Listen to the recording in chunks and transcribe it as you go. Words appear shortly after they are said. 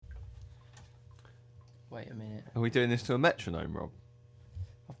Wait a minute. Are we doing this to a metronome, Rob?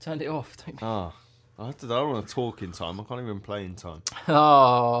 I've turned it off. Don't I don't want to talk in time. I can't even play in time.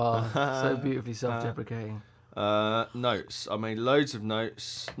 Oh, so beautifully self-deprecating. Notes. I made loads of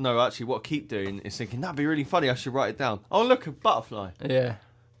notes. No, actually, what I keep doing is thinking, that'd be really funny. I should write it down. Oh, look, a butterfly. Yeah.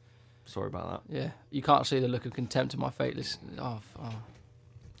 Sorry about that. Yeah. You can't see the look of contempt in my face.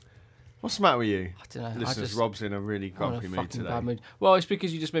 What's the matter with you? I don't know. Listeners, Rob's in a really grumpy mood today. Bad mood. Well, it's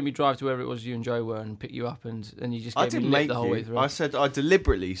because you just made me drive to wherever it was you and Joe were and pick you up, and you just gave me lip the whole way through. I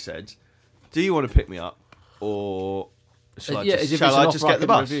deliberately said, do you want to pick me up, or shall I just get the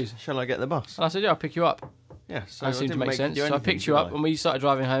bus? Shall I get the bus? And I said, yeah, I'll pick you up. Yeah, so that seemed to make sense. So I picked you up, and we started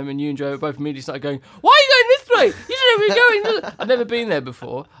driving home, and you and Joe both immediately started going, why are you going this way? You should never be going. I'd never been there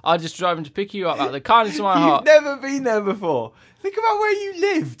before. I was just driving to pick you up out of the kindness of my heart. You've never been there before. Think about where you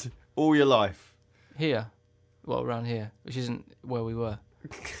lived all your life. Here. Well, around here, which isn't where we were.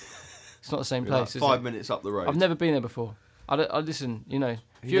 It's not the same place, like 5 minutes up the road. I've never been there before. I listen, you know,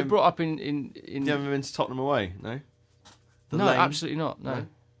 if you're brought up in... You've never been to Tottenham Away, no? No, absolutely not, no.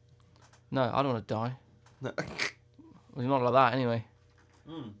 No, I don't want to die. No. Well, not like that, anyway.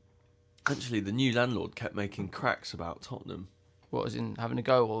 Actually, the new landlord kept making cracks about Tottenham. What, as in having a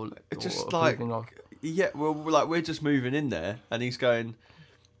go, or just or like... Yeah, well, like, we're just moving in there, and he's going...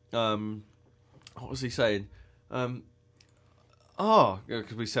 what was he saying?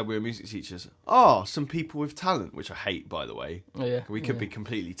 Because we said we were music teachers. Some people with talent, which I hate, by the way. Oh, yeah. We could be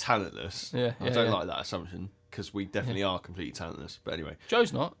completely talentless. Yeah, I don't like that assumption, because we definitely are completely talentless. But anyway.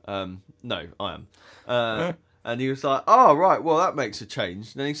 Joe's not. No, I am. And he was like, oh, right, well, that makes a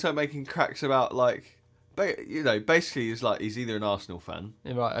change. And then he started making cracks about, like, basically he's like, he's either an Arsenal fan.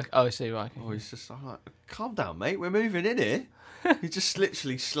 Yeah, right. Oh, I see, right. Or he's just like, calm down, mate, we're moving in here. He's just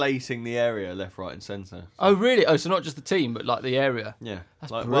literally slating the area left, right, and centre. Oh, really? Oh, so not just the team, but like the area. Yeah.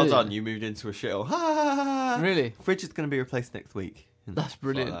 That's like, brilliant. Well done, you moved into a shithole. Really? Fridge is going to be replaced next week. That's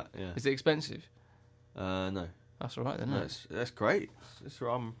brilliant. Like that, yeah. Is it expensive? No. That's all right then. No, that's great.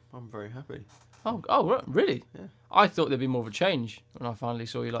 I'm very happy. Oh, really? Yeah. I thought there'd be more of a change when I finally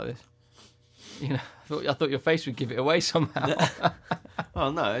saw you like this. You know, I thought your face would give it away somehow. Oh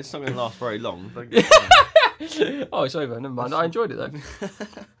no, it's not going to last very long. Oh, it's over. Never mind. I enjoyed it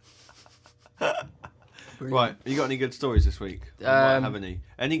though. Right, you got any good stories this week? Might have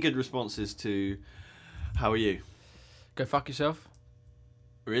any good responses to how are you? Go fuck yourself.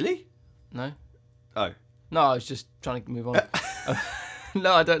 Really? No. Oh. No, I was just trying to move on.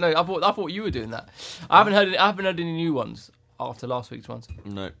 No, I don't know. I thought you were doing that. I haven't heard any new ones after last week's ones.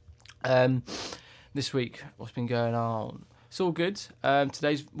 No. This week, what's been going on? It's all good.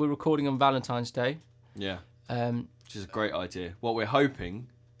 We're recording on Valentine's Day. Yeah. Which is a great idea. What we're hoping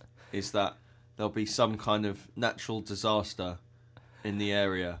is that there'll be some kind of natural disaster in the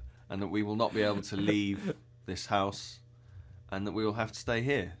area, and that we will not be able to leave this house, and that we will have to stay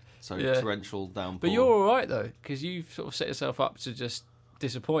here. So torrential downpour. But you're all right though, because you've sort of set yourself up to just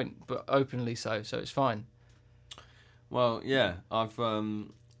disappoint, but openly so it's fine. Well, yeah, What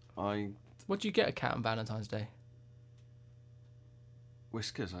do you get a cat on Valentine's Day?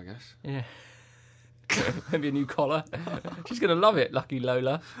 Whiskers, I guess. Yeah. Maybe a new collar. She's going to love it, lucky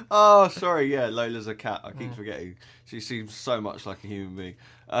Lola. Oh, sorry, yeah, Lola's a cat. I keep forgetting. She seems so much like a human being.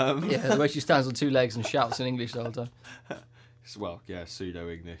 Yeah, the way she stands on two legs and shouts in English the whole time. Well, yeah,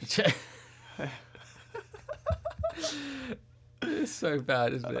 pseudo-English. It's so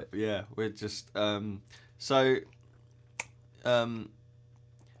bad, isn't it? Yeah, we're just... what are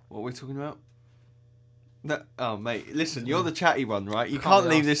we talking about? No, oh, mate, listen, you're the chatty one, right? You can't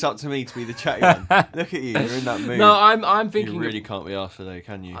leave this up to me to be the chatty one. Look at you, you're in that mood. No, I'm thinking... You really can't be asked today,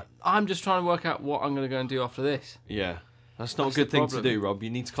 can you? I'm just trying to work out what I'm going to go and do after this. Yeah. That's not a good thing to do, Rob. You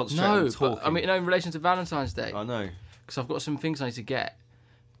need to concentrate on talking. But, I mean, in relation to Valentine's Day... I know. Because I've got some things I need to get,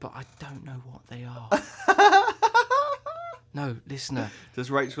 but I don't know what they are. No, listener.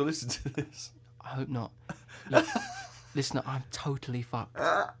 Does Rachel listen to this? I hope not. Look, listener, I'm totally fucked.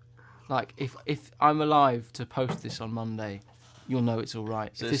 Like, if I'm alive to post this on Monday, you'll know it's all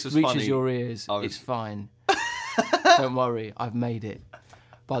right. So if this reaches your ears, it's fine. Don't worry, I've made it.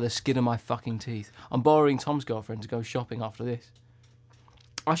 By the skin of my fucking teeth. I'm borrowing Tom's girlfriend to go shopping after this.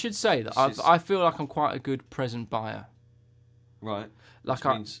 I should say that I feel like I'm quite a good present buyer. Right. Like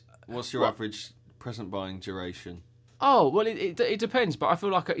what's your average present buying duration? Oh, well, it depends, but I feel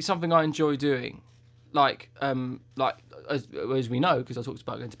like it's something I enjoy doing. Like as we know, because I talked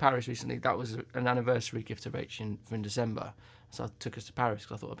about going to Paris recently, that was an anniversary gift to Rachel for December. So I took us to Paris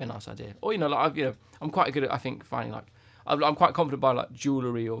because I thought it'd be a nice idea. Or, I'm quite good at, I think, finding, like, I'm quite confident buying, like,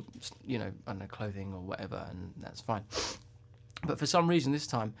 jewellery or, I don't know, clothing or whatever, and that's fine. But for some reason this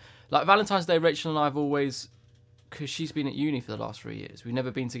time, like Valentine's Day, Rachel and I have always, because she's been at uni for the last 3 years, we've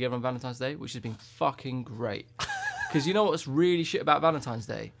never been together on Valentine's Day, which has been fucking great. Because you know what's really shit about Valentine's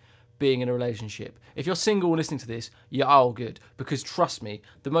Day? Being in a relationship. If you're single and listening to this, you're all good. Because trust me,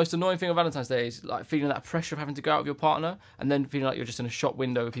 the most annoying thing on Valentine's Day is like feeling that pressure of having to go out with your partner and then feeling like you're just in a shop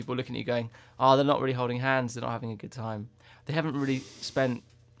window with people looking at you going, oh, they're not really holding hands, they're not having a good time. They haven't really spent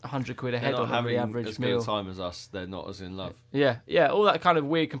 100 quid a head on a really average meal. As good a time as us, they're not as in love. Yeah, all that kind of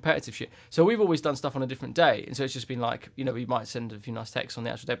weird competitive shit. So we've always done stuff on a different day, and so it's just been like, you know, we might send a few nice texts on the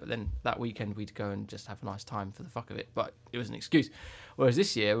actual day, but then that weekend we'd go and just have a nice time for the fuck of it. But it was an excuse. Whereas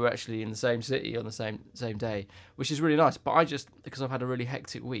this year we're actually in the same city on the same day, which is really nice. But I just, because I've had a really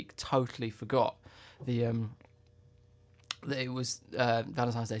hectic week, totally forgot that it was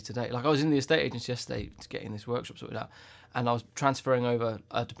Valentine's Day today. Like I was in the estate agency yesterday getting this workshop sorted out, and I was transferring over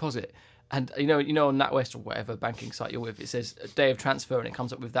a deposit. And you know on NatWest or whatever banking site you're with, it says a day of transfer, and it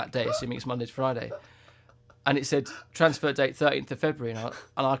comes up with that day, assuming it's Monday to Friday. And it said transfer date 13th of February, and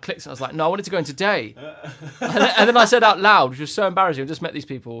I clicked, and I was like, no, I wanted to go in today. and then I said out loud, which was so embarrassing. I just met these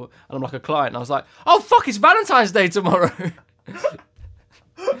people, and I'm like a client, and I was like, oh fuck, it's Valentine's Day tomorrow.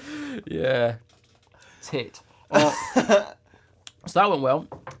 Yeah, tit. So that went well.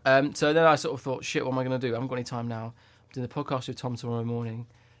 So then I sort of thought, shit, what am I going to do? I haven't got any time now. I'm doing the podcast with Tom tomorrow morning,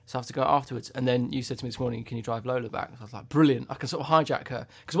 so I have to go afterwards. And then you said to me this morning, can you drive Lola back? So I was like, brilliant. I can sort of hijack her.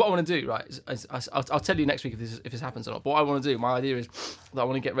 Because what I want to do, right, is I'll tell you next week if this happens or not. But what I want to do, my idea is that I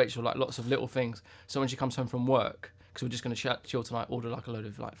want to get Rachel like lots of little things. So when she comes home from work, because we're just going to chill tonight, order like a load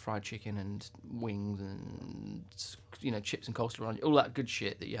of like fried chicken and wings and, you know, chips and coleslaw, all that good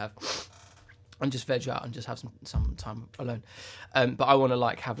shit that you have. And just veg out and just have some time alone. But I want to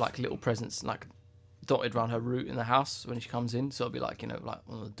like have like little presents like dotted around her route in the house when she comes in. So it'll be like, you know, like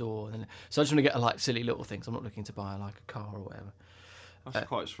on the door. And so I just want to get her like silly little things. I'm not looking to buy like a car or whatever. That's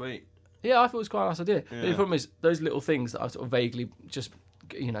quite sweet. Yeah, I thought it was quite a nice idea. Yeah. But the problem is those little things that I sort of vaguely just,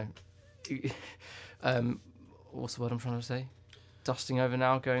 you know, what's the word I'm trying to say? Dusting over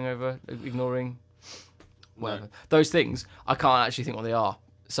now, going over, ignoring, whatever. No. Those things, I can't actually think what they are.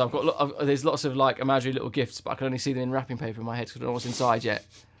 So I've got there's lots of like imaginary little gifts, but I can only see them in wrapping paper in my head because I don't know what's inside yet.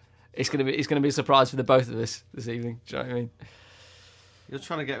 It's gonna be a surprise for the both of us this evening. Do you know what I mean? You're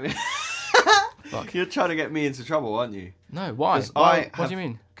trying to get me. You're trying to get me into trouble, aren't you? No, why? What do you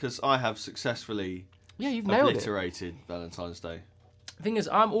mean? Because I have successfully you've nailed obliterated Valentine's Day. The thing is,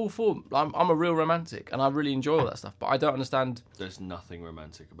 I'm all for. I'm a real romantic, and I really enjoy all that stuff. But I don't understand. There's nothing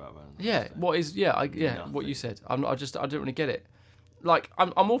romantic about Valentine's Day. What is? What you said. I don't really get it. Like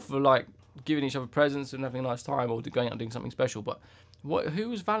I'm all for like giving each other presents and having a nice time, or going out and doing something special. But who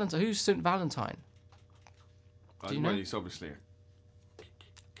was Valentine? Who's St. Valentine? Do you know? He's obviously,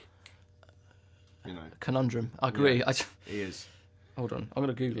 you know, conundrum. I agree. Yeah, he is. Hold on, I'm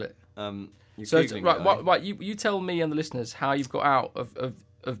gonna Google it. Right. You tell me and the listeners how you've got out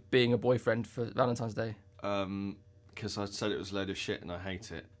of being a boyfriend for Valentine's Day. Because I said it was a load of shit and I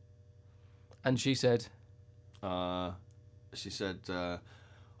hate it. And she said. She said,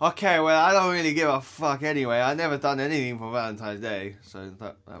 okay, well, I don't really give a fuck anyway. I never done anything for Valentine's Day. So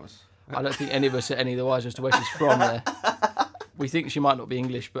that was... I don't think any of us are any the wiser as to where she's from there. We think she might not be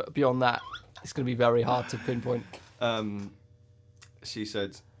English, but beyond that, it's going to be very hard to pinpoint. She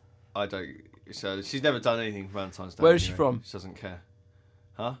said, I don't... So she's never done anything for Valentine's Day. Where is she from? She doesn't care.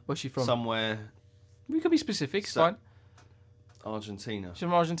 Huh? Where's she from? Somewhere... We could be specific, it's fine. Argentina. She's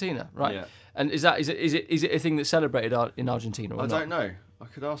from Argentina, right? Yeah. And is it a thing that's celebrated in Argentina or I not? don't know. I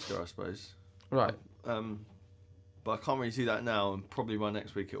could ask her, I suppose. Right. But I can't really do that now, and probably by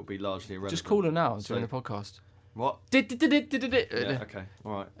next week it will be largely irrelevant. Just call her now during the podcast. What? Yeah, okay.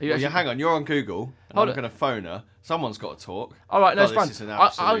 All right. Hang on. You're on Google, and I'm going to phone her. Someone's got to talk. All right, no, it's fine. This is an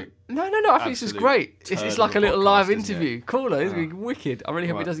absolute... No, I think this is great. It's like a little live interview. Call her. It's going to be wicked. I really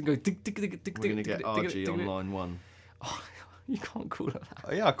hope it doesn't go... We're going to get RG on line 1. Oh, you can't call her that.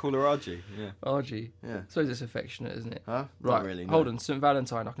 Oh, yeah, I call her RG. Yeah. RG. Yeah. I suppose it's affectionate, isn't it? Huh? Right. Not really, no. Hold on. St.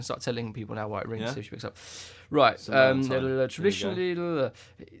 Valentine. I can start telling people now why it rings, see if she picks up. Right. Traditionally...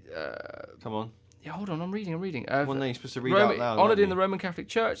 Come on. Yeah, hold on. I'm reading. Well, no, you're supposed to read out loud. Honoured in the Roman Catholic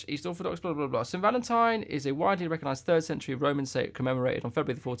Church, East Orthodox, blah, blah, blah. St. Valentine is a widely recognised 3rd century Roman saint commemorated on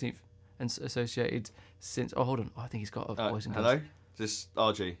February the 14th and associated since... Oh, hold on. I think he's got a voice in Hello? This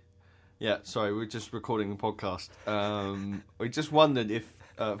RG. Yeah, sorry, we're just recording the podcast. We just wondered if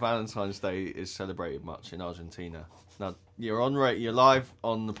Valentine's Day is celebrated much in Argentina. Now, you're live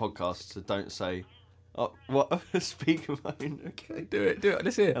on the podcast, so don't say... Oh, what? Speakerphone. Okay. Do it.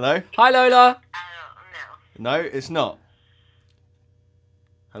 Let's hear it. Hello? Hi, Lola. No, it's not.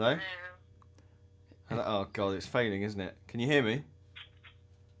 Hello? Oh God, it's failing, isn't it? Can you hear me?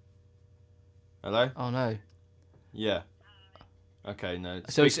 Hello? Oh no. Yeah. Okay, no.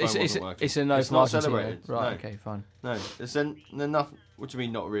 So it's a no. It's not celebrated. Right. No. Okay. Fine. No. There's nothing. What do you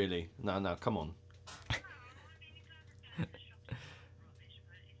mean, not really? No. Come on.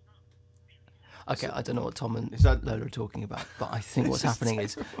 Okay, I don't know what Tom and Lola are talking about, but I think what's happening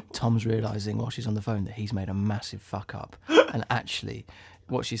is Tom's realising while she's on the phone that he's made a massive fuck up. And actually,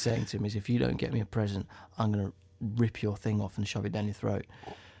 what she's saying to him is, if you don't get me a present, I'm going to rip your thing off and shove it down your throat.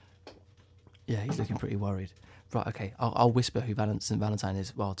 Yeah, he's looking pretty worried. Right, okay, I'll whisper who Valentine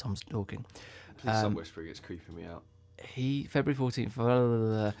is while Tom's talking. Please stop whispering, it's creeping me out. February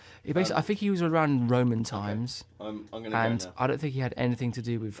 14th, he basically, I think he was around Roman times. Okay. I'm going to go and now. I don't think he had anything to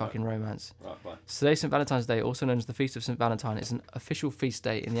do with fucking romance. Right, bye. Today's St. Valentine's Day, also known as the Feast of St. Valentine, is an official feast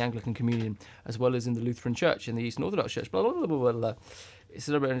day in the Anglican Communion, as well as in the Lutheran Church and the Eastern Orthodox Church. Blah, blah, blah, blah, blah. It's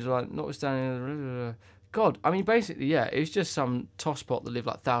celebrated in July, notwithstanding... God, I mean, basically, yeah, it's just some tosspot that lived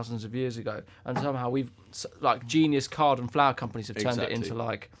like thousands of years ago, and somehow we've, like, genius card and flower companies have turned it into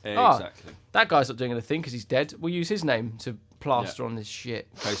like, that guy's not doing anything because he's dead. We'll use his name to plaster on this shit.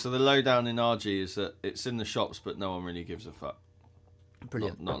 Okay, so the lowdown in RG is that it's in the shops, but no one really gives a fuck.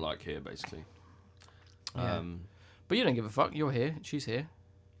 Brilliant. Not like here, basically. Yeah. But you don't give a fuck. You're here. She's here.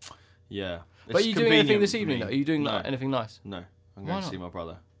 Yeah. But are you doing anything this evening, though? Are you doing anything nice? No. I'm going to see my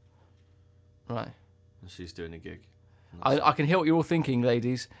brother. Right. And she's doing a gig. I can hear what you're all thinking,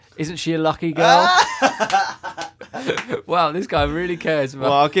 ladies. Isn't she a lucky girl? Wow, this guy really cares about...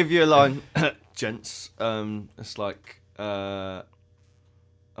 Well, I'll give you a line. Gents. It's like... don't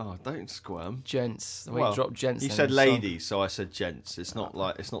squirm. Gents. The way you dropped gents. You said ladies, so I said gents. It's not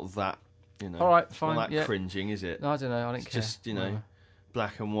like... It's not that, All right, fine. Not that cringing, is it? No, I don't know. I don't care. Just,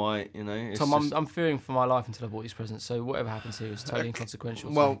 black and white, It's Tom, I'm fearing for my life until I bought these presents, so whatever happens here is totally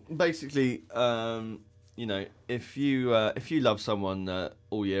inconsequential. Well, basically... if you love someone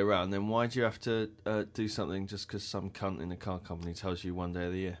all year round, then why do you have to do something just because some cunt in a car company tells you one day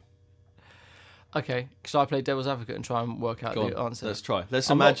of the year? Okay, should I play devil's advocate and try and work out the answer? Let's try.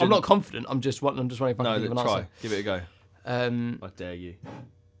 Imagine. I'm not confident. I'm just wondering if I can give an answer. Try. Give it a go. I dare you.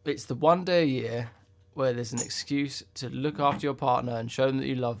 It's the one day a year where there's an excuse to look after your partner and show them that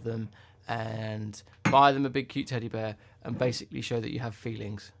you love them, and buy them a big cute teddy bear, and basically show that you have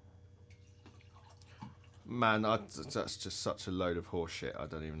feelings. Man, that's just such a load of horse shit. I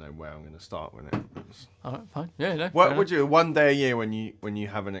don't even know where I'm going to start with it. All right, fine. Yeah, no. What would you one day a year when you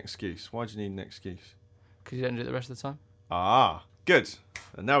have an excuse? Why do you need an excuse? Because you don't do it the rest of the time. Ah, good.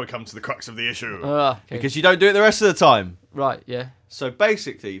 And now we come to the crux of the issue. Okay. Because you don't do it the rest of the time. Right. Yeah. So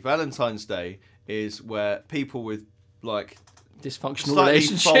basically, Valentine's Day is where people with like dysfunctional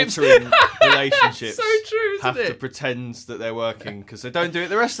relationships relationships so true, have to pretend that they're working because they don't do it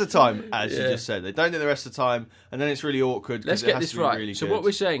the rest of the time, as you just said. They don't do it the rest of the time, and then it's really awkward. Let's get this right. Really so what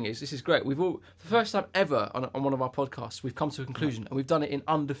we're saying is, this is great. We've all, for the first time ever on one of our podcasts, we've come to a conclusion, and we've done it in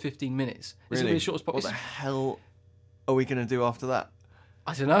under 15 minutes. This is the shortest podcast. What the hell are we going to do after that?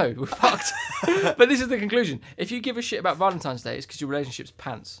 I don't know. We're fucked. But this is the conclusion. If you give a shit about Valentine's Day, it's because your relationship's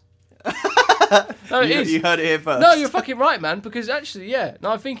pants. No, it is. You heard it here first. No, you're fucking right, man. Because actually,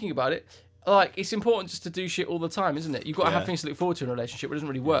 now I'm thinking about it. Like, it's important just to do shit all the time, isn't it? You've got to have things to look forward to in a relationship, but it doesn't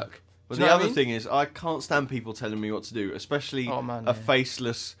really work. Well, the other thing is, I can't stand people telling me what to do, especially a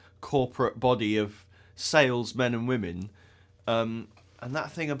faceless corporate body of salesmen and women. And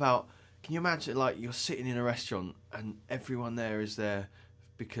that thing about, can you imagine, like, you're sitting in a restaurant and everyone there is there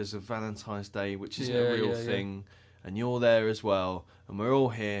because of Valentine's Day, which isn't a real thing, and you're there as well, and we're all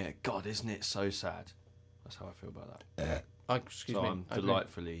here. God, isn't it so sad? That's how I feel about that.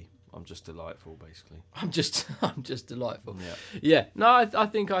 I'm just delightful, basically. I'm just delightful. Yeah. No, I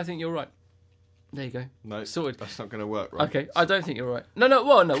think you're right. There you go. No, sorted. That's not going to work, right? Okay, I don't think you're right. No.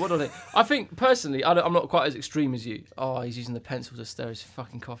 What do I think? I think personally, I'm not quite as extreme as you. Oh, he's using the pencil to stir his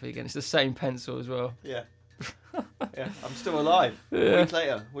fucking coffee again. It's the same pencil as well. Yeah. I'm still alive. A week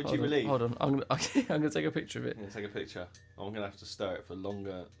later, would you believe? Hold on, I'm gonna take a picture of it. Yeah, take a picture. I'm gonna have to stir it for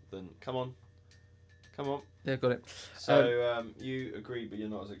longer than. Come on. Yeah, got it. So you agree, but you're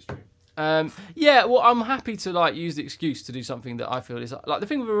not as extreme. Well, I'm happy to use the excuse to do something that I feel is like the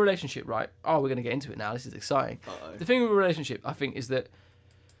thing with a relationship, right? Oh, we're gonna get into it now. This is exciting. Uh-oh. The thing with a relationship, I think, is that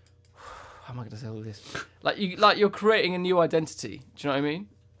how am I gonna say all this? You're creating a new identity. Do you know what I mean?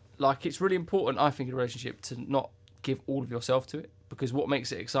 Like, it's really important, I think, in a relationship to not give all of yourself to it, because what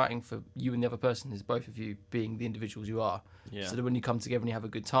makes it exciting for you and the other person is both of you being the individuals you are. Yeah. So that when you come together and you have a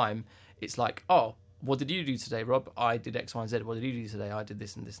good time, it's like, oh, what did you do today, Rob? I did X, Y, and Z. What did you do today? I did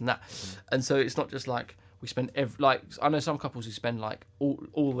this and this and that. And so it's not just like, We spend I know some couples who spend like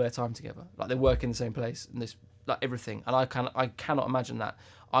all their time together. Like they work in the same place and this like everything. And I cannot imagine that.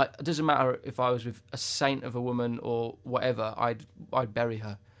 It doesn't matter if I was with a saint of a woman or whatever. I'd bury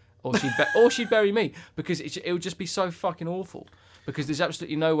her, or she'd bury me, because it would just be so fucking awful. Because there's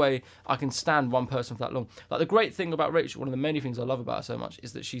absolutely no way I can stand one person for that long. Like the great thing about Rachel, one of the many things I love about her so much,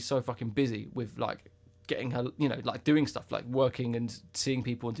 is that she's so fucking busy with like getting her, like doing stuff, like working and seeing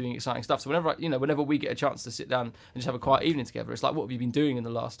people and doing exciting stuff. So whenever we get a chance to sit down and just have a quiet evening together, it's like, what have you been doing in the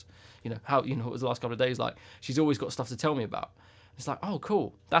last, what was the last couple of days like? She's always got stuff to tell me about. It's like, oh,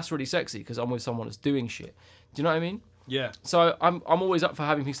 cool, that's really sexy because I'm with someone that's doing shit. Do you know what I mean? Yeah. So I'm always up for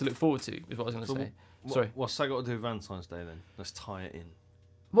having things to look forward to, is what I was going to say. Sorry. What's that got to do with Valentine's Day then? Let's tie it in.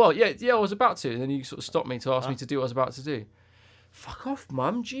 Well, yeah, I was about to, and then you sort of stopped me to ask me to do what I was about to do. Fuck off,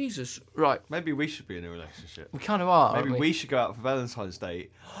 Mum. Jesus. Right. Maybe we should be in a relationship. We kind of are. Maybe we should go out for Valentine's Day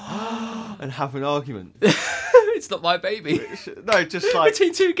and have an argument. It's not my baby. No, just like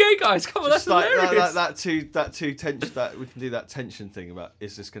between two gay guys. Come on, that's like hilarious. That two tension. That we can do that tension thing about,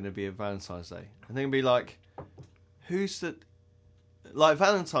 is this going to be a Valentine's Day? And then be like, who's the like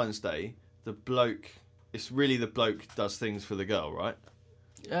Valentine's Day? The bloke. It's really the bloke does things for the girl, right?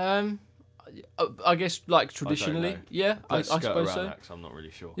 I guess like traditionally, I suppose so. That, I'm not really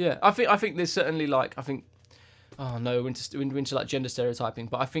sure. Yeah, I think there's certainly like oh no, we're into like gender stereotyping,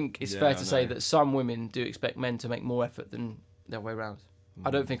 but I think it's fair to say that some women do expect men to make more effort than the other way around. I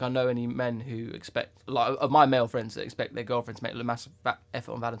don't think I know any men who expect, like of my male friends, that expect their girlfriend to make a massive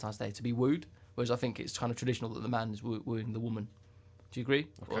effort on Valentine's Day to be wooed, whereas I think it's kind of traditional that the man is wooing the woman. Do you agree?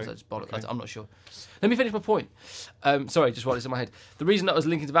 Okay. Or is that just bollocks? Okay. I'm not sure. Let me finish my point. Sorry, just while it's in my head. The reason that I was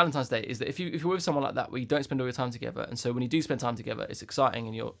linking to Valentine's Day is that if you're with someone like that where you don't spend all your time together, and so when you do spend time together, it's exciting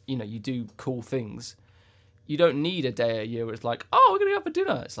and you do cool things. You don't need a day a year where it's like, oh, we're gonna go out for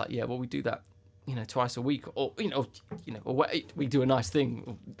dinner. It's like, yeah, well, we do that, twice a week, or or we do a nice thing.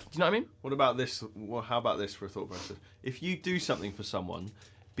 Do you know what I mean? What about this? Well, how about this for a thought process? If you do something for someone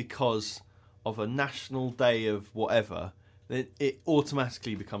because of a national day of whatever, then it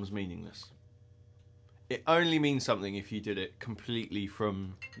automatically becomes meaningless. It only means something if you did it completely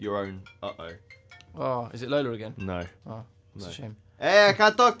from your own. Oh, is it Lola again? No. Oh, it's a shame. Hey, I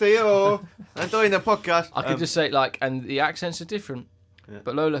can't talk to you. I'm doing a podcast. I could just say and the accents are different. Yeah.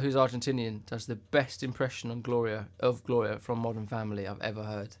 But Lola, who's Argentinian, does the best impression on Gloria from Modern Family I've ever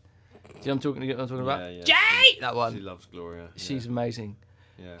heard. Do you know what I'm talking about? Yeah. Jay! That one. She loves Gloria. She's amazing.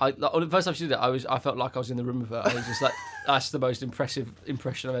 Yeah. The first time she did it, I felt like I was in the room with her. I was just like, that's the most impressive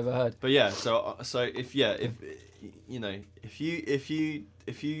impression I've ever heard. But yeah, so if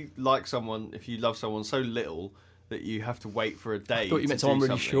you like someone, if you love someone so little that you have to wait for a day, I thought you meant someone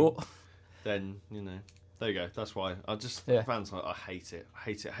really short. Then there you go. That's why I just fans. I hate it. I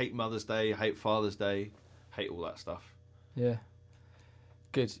hate Mother's Day. I hate Father's Day. I hate all that stuff. Yeah.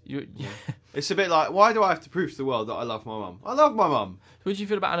 Good. It's a bit like, why do I have to prove to the world that I love my mum? I love my mum. What do you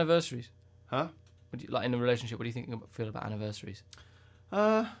feel about anniversaries? Huh? Would you, like in a relationship? What do you feel about anniversaries?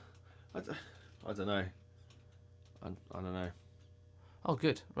 I don't know. I don't know. Oh,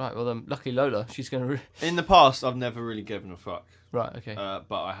 good. Right. Well, then, luckily Lola, she's going to. In the past, I've never really given a fuck. Right. Okay.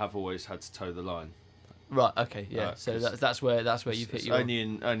 But I have always had to toe the line. Right. Okay. Yeah. So that's where you've hit your. Only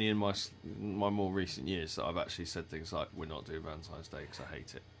in my more recent years that I've actually said things like, "We're not doing Valentine's Day because I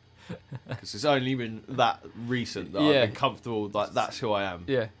hate it." Because it's only been that recent that I've been comfortable. Like that's who I am.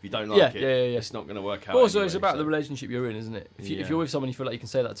 Yeah. If you don't like it, it's not going to work out. Also, anyway, it's about the relationship you're in, isn't it? If you're with someone you feel like you can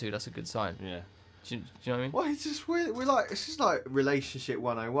say that to, that's a good sign. Yeah. Do you know what I mean? Well, it's just we're like, it's just like relationship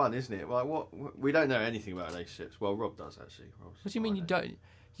 101, isn't it? Like we don't know anything about relationships. Well, Rob does actually. What do you mean you don't?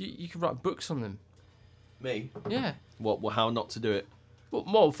 You can write books on them. Me? Yeah. What? Well, how not to do it?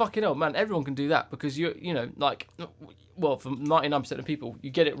 Well, fucking hell, man! Everyone can do that because for 99% of people, you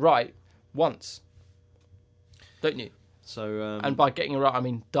get it right once, don't you? So. And by getting it right, I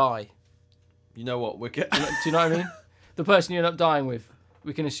mean die. You know what? Do you know what I mean? The person you end up dying with,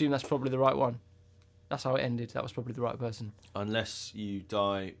 we can assume that's probably the right one. That's how it ended. That was probably the right person. Unless you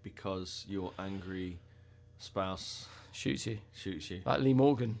die because your angry spouse shoots you. Like Lee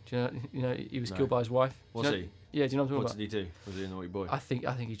Morgan. Do you know he was killed by his wife. Was he? Yeah. Do you know what I'm talking about? What did he do? Was he a naughty boy? I think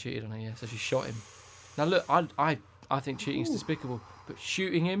he cheated on her. Yeah. So she shot him. Now look, I think cheating is despicable, but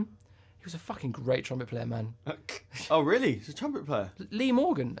shooting him, he was a fucking great trumpet player, man. Oh really? He's a trumpet player. Lee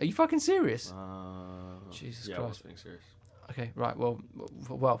Morgan. Are you fucking serious? Jesus Christ. I was being serious. Okay, right. Well,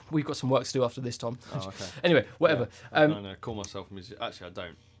 we've got some work to do after this, Tom. Oh, okay. Anyway, whatever. Yeah. I call myself music. Actually, I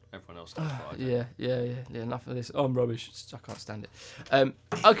don't. Everyone else does. But I don't. Yeah. Enough of this. Oh, I'm rubbish. I can't stand it.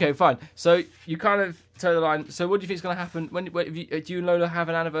 Okay, fine. So you kind of toe the line. So what do you think is going to happen? Do you and Lola have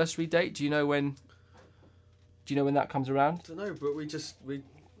an anniversary date? Do you know when? Do you know when that comes around? I don't know, but we just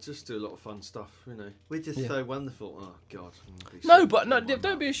do a lot of fun stuff, you know. We're just so wonderful. Oh God.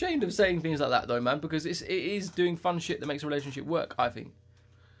 Don't be ashamed of saying things like that though, man, because it is doing fun shit that makes a relationship work, I think.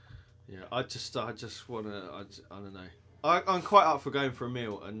 Yeah, I just want to. I don't know. I'm quite up for going for a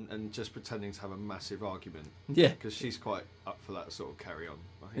meal and just pretending to have a massive argument. Yeah. Because she's quite up for that sort of carry on.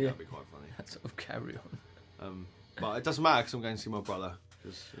 I think that'd be quite funny. That sort of carry on. But it doesn't matter because I'm going to see my brother.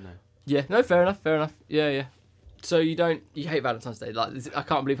 Because, you know. Yeah, no, fair enough. Yeah. So you hate Valentine's Day? Like, I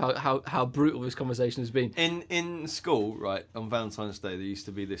can't believe how brutal this conversation has been. In school, right, on Valentine's Day, there used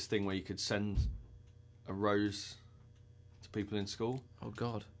to be this thing where you could send a rose to people in school. Oh,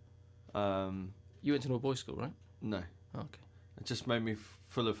 God. You went to an all-boys school, right? No. Oh, okay. It just made me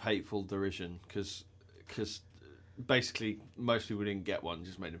full of hateful derision because basically most people didn't get one.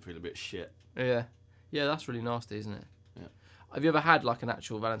 Just made them feel a bit shit. Yeah, that's really nasty, isn't it? Yeah. Have you ever had like an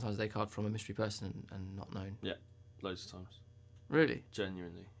actual Valentine's Day card from a mystery person and not known? Yeah, loads of times. Really?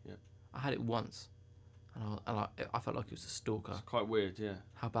 Genuinely, yeah. I had it once, and I felt like it was a stalker. It's quite weird, yeah.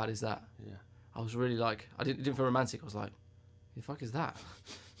 How bad is that? Yeah. I was really like, it didn't feel romantic. I was like, who the fuck is that?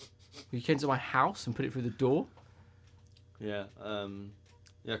 You came to my house and put it through the door? Yeah,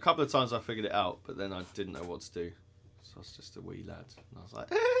 a couple of times I figured it out, but then I didn't know what to do. So I was just a wee lad, and I was like,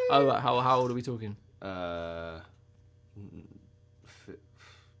 oh, right, how old are we talking?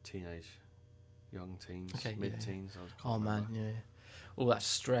 Teenage, young teens, okay, mid-teens. Yeah. Man, yeah. All that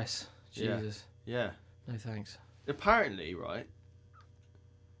stress, Jesus. Yeah. No thanks. Apparently, right,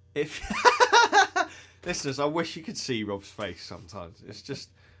 if listeners, I wish you could see Rob's face sometimes. It's just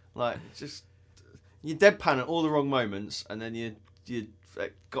like you deadpan at all the wrong moments, and then you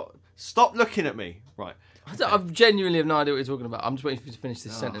stop looking at me, right? Okay. I genuinely have no idea what you're talking about. I'm just waiting for you to finish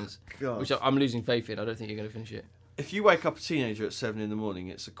this sentence, God. which I'm losing faith in. I don't think you're going to finish it. If you wake up a teenager at 7 a.m,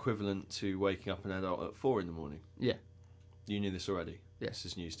 it's equivalent to waking up an adult at 4 a.m. Yeah. You knew this already? Yeah. This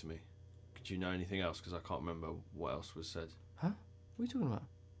is news to me. Could you know anything else? Because I can't remember what else was said. Huh? What are you talking about?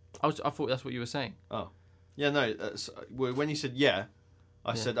 I thought that's what you were saying. Oh. Yeah, no. When you said yeah,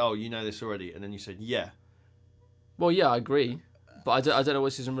 I said, oh, you know this already. And then you said yeah. Well, yeah, I agree. But I don't know what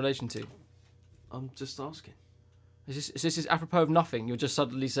this is in relation to. I'm just asking. Is this apropos of nothing? You're just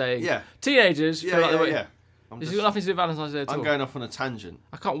suddenly saying, teenagers feel like yeah. This has got nothing to do with Valentine's Day at all. I'm going off on a tangent.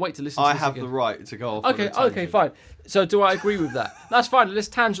 I can't wait to listen to this I have the right to go off on a tangent. Okay, fine. So do I agree with that? That's fine. Let's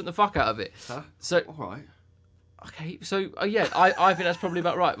tangent the fuck out of it. Huh? So, all right. Okay, so, I think that's probably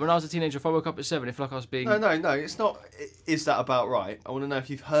about right. When I was a teenager, if I woke up at 7, it felt like I was being... No, it's not... Is that about right? I want to know if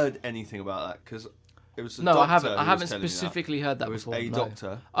you've heard anything about that, because it was a doctor. No, I haven't. I haven't specifically heard that before. It was a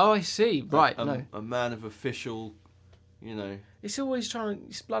doctor. Oh, I see. Right, A man of official... You know, it's always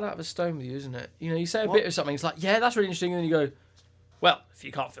it's blood out of a stone with you, isn't it? You know, you say a bit of something, it's like, yeah, that's really interesting, and then you go, well, if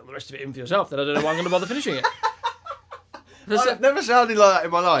you can't fill the rest of it in for yourself, then I don't know why I'm going to bother finishing it. I've never sounded like that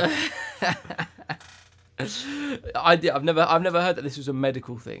in my life. I've never heard that this was a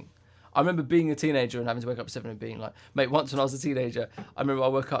medical thing. I remember being a teenager and having to wake up at 7 and being like, mate, once when I was a teenager, I remember I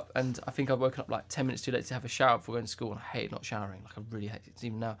woke up and I think I'd woken up like 10 minutes too late to have a shower before going to school, and I hated not showering. Like, I really hate it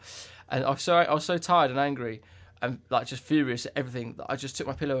even now. And I was so tired and angry and like just furious at everything that I just took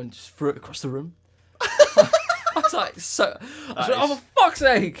my pillow and just threw it across the room. I was like, oh, for fuck's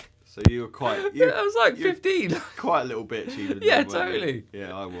sake! So you were quite... I was like 15. Quite a little bitch even. Yeah, totally.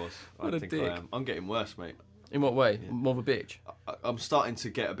 Yeah, I was. What I think I am. I'm getting worse, mate. In what way? Yeah. More of a bitch? I'm starting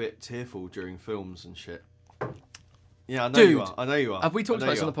to get a bit tearful during films and shit. Yeah, Dude, I know you are. Have we talked about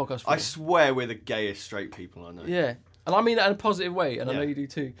this on the podcast before? I swear we're the gayest straight people I know. Yeah. And I mean that in a positive way, and I know you do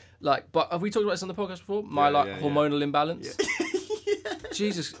too. Like, but have we talked about this on the podcast before? My hormonal imbalance. Yeah.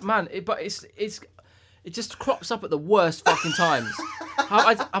 Jesus, man! It just crops up at the worst fucking times.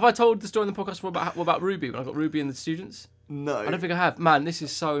 have I told the story on the podcast before about Ruby when I got Ruby and the students? No, I don't think I have. Man, this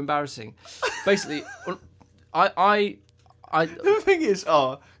is so embarrassing. Basically, the thing is,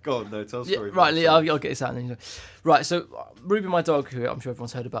 go on, no, tell a story. Yeah, right, I'll get this out. And then right, so Ruby, my dog, who I'm sure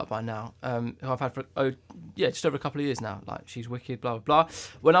everyone's heard about by now, who I've had for just over a couple of years now. Like, she's wicked, blah blah blah.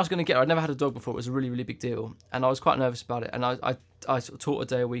 When I was going to get her, I'd never had a dog before. It was a really really big deal, and I was quite nervous about it. And I sort of taught a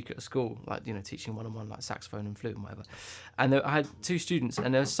day a week at a school, like, you know, teaching one-on-one, like saxophone and flute and whatever. And I had 2 students,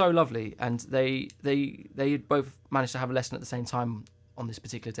 and they were so lovely, and they both managed to have a lesson at the same time on this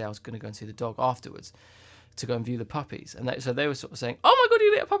particular day. I was going to go and see the dog afterwards to go and view the puppies, and so they were sort of saying, "Oh my god,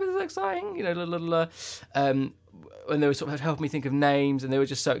 you little puppies are so exciting!" You know, little. And they were sort of helping me think of names, and they were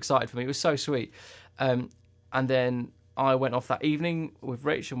just so excited for me. It was so sweet. And then I went off that evening with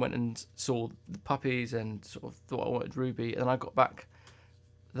Rach and went and saw the puppies and sort of thought I wanted Ruby. And then I got back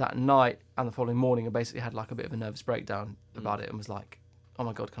that night and the following morning and basically had like a bit of a nervous breakdown about it and was like, "Oh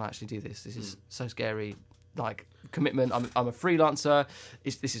my god, can I actually do this? This is so scary. like commitment. I'm a freelancer.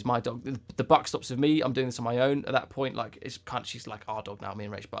 This is my dog. The buck stops with me. I'm doing this on my own. At that point, like it's kind of, she's like our dog now, me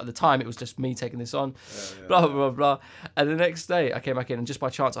and Rach. But at the time, it was just me taking this on. Blah blah blah. And the next day, I came back in, and just by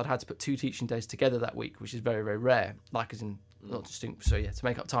chance, I'd had to put 2 teaching days together that week, which is very very rare. Like as in not distinct. So yeah, to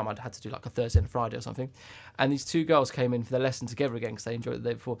make up time, I'd had to do like a Thursday and a Friday or something. And these 2 girls came in for their lesson together again because they enjoyed it the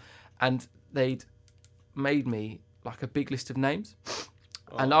day before, and they'd made me like a big list of names.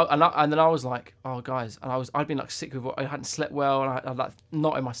 And then I was like, oh guys, and I'd been like sick with what I hadn't slept well, and I had like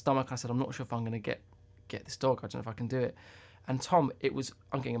knot in my stomach. I said, I'm not sure if I'm gonna get this dog. I don't know if I can do it. And Tom,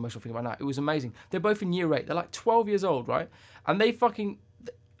 I'm getting emotional thinking about it now. It was amazing. They're both in year 8. They're like 12 years old, right? And they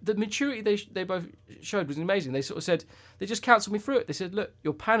the maturity they both showed was amazing. They sort of said, they just counseled me through it. They said, look,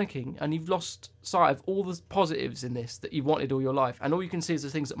 you're panicking and you've lost sight of all the positives in this that you've wanted all your life, and all you can see is the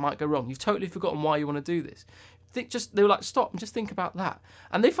things that might go wrong. You've totally forgotten why you want to do this. They were like, stop and just think about that.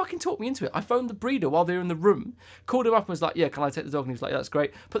 And they fucking talked me into it. I phoned the breeder while they were in the room, called him up and was like, yeah, can I take the dog? And he was like, yeah, that's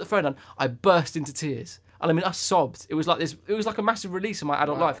great. Put the phone on. I burst into tears. And I mean, I sobbed. It was like this. It was like a massive release in my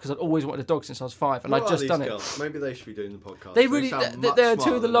adult life because I'd always wanted a dog since I was 5, and I'd just done girls? Maybe they should be doing the podcast. They're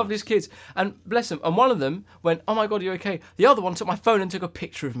 2 of the loveliest kids. And bless them. And one of them went, oh my God, are you okay? The other one took my phone and took a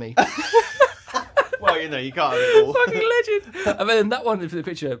picture of me. Well, you can't have it all. Fucking legend. And then that one for the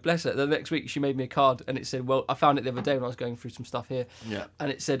picture, bless her, the next week she made me a card and it said, well, I found it the other day when I was going through some stuff here. Yeah. And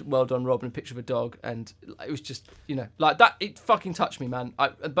it said, well done, Rob, and a picture of a dog. And it was just, like that, it fucking touched me, man.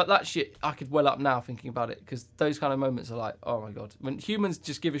 But that shit, I could well up now thinking about it, because those kind of moments are like, oh my God. When humans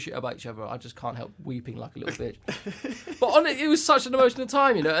just give a shit about each other, I just can't help weeping like a little bitch. But it was such an emotional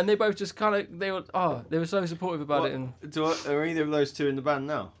time, and they both just kind of, they were so supportive about it. And are either of those 2 in the band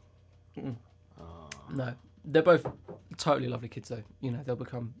now? Mm-mm. No, they're both totally lovely kids, though. They'll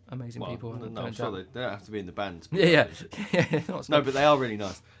become amazing people. No, I'm sure they don't have to be in the band. Yeah. No, but they are really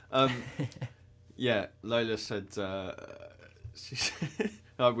nice. Yeah, Lola said, we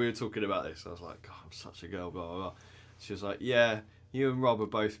were talking about this. I was like, God, I'm such a girl, blah, blah, blah. She was like, yeah, you and Rob are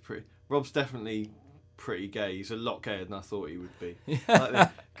both pretty. Rob's definitely pretty gay. He's a lot gayer than I thought he would be.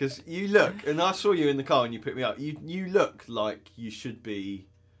 Because you look, and I saw you in the car and you picked me up, you look like you should be.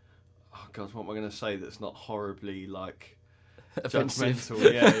 Oh God, what am I going to say that's not horribly like offensive?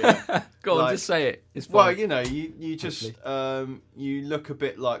 Judgmental? Yeah. Go on, just say it. It's fine. Well, you just you look a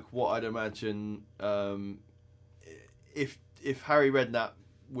bit like what I'd imagine if Harry Redknapp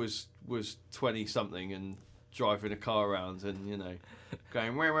was 20 something and driving a car around and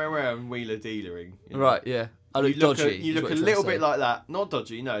going where and wheeler dealering. Right? Yeah. I look dodgy. You look a little bit like that. Not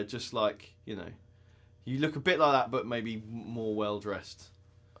dodgy, no. Just like you look a bit like that, but maybe more well dressed.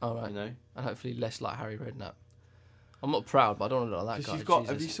 All right. And hopefully less like Harry Redknapp. I'm not proud, but I don't want to look like that guy.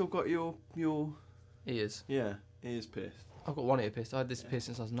 Have you still got your ears? Yeah, ears pierced. I've got one ear pierced. I had this pierced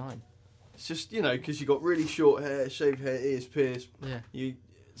since I was 9. It's just because you got really short hair, shaved hair, ears pierced. Yeah.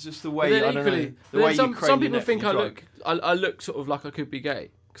 It's just the way I don't know. The way some people think I look sort of like I could be gay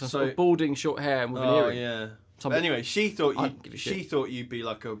because I'm sort of balding, short hair, and with an earring. Yeah. But anyway, she thought you'd be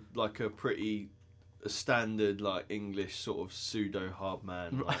like a pretty. A standard like English sort of pseudo hard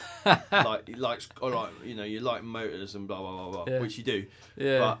man, you like motors and blah blah blah blah, which you do.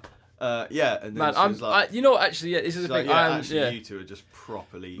 Yeah. But and then man, actually, this is the thing. You two are just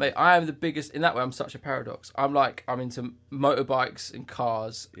properly. Mate, I am the biggest in that way. I'm such a paradox. I'm into motorbikes and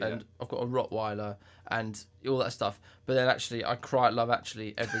cars, and I've got a Rottweiler and all that stuff. But then actually, I cry at Love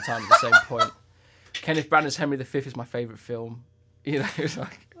Actually every time at the same point. Kenneth Branagh's Henry V is my favourite film. It's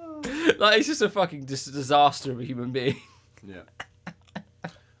like. It's just a fucking disaster of a human being. Yeah.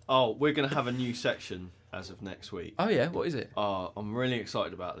 Oh, we're going to have a new section as of next week. Oh, yeah? What is it? I'm really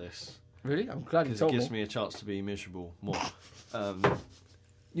excited about this. Really? I'm glad you told me. Because it gives me a chance to be miserable more.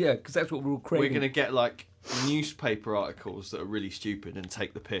 Yeah, because that's what we're all craving. We're going to get, newspaper articles that are really stupid and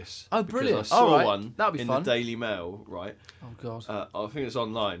take the piss. Oh, brilliant. Because I saw one in fun. the Daily Mail, right? Oh, God. I think it's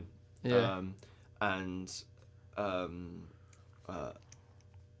online. Yeah.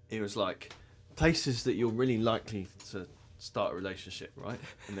 It was like places that you're really likely to start a relationship, right?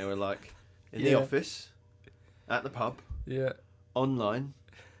 And they were like in the office, at the pub, online.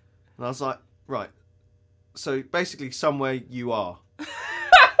 And I was like, right. So basically somewhere you are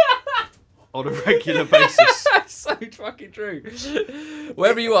on a regular basis. That's so fucking true.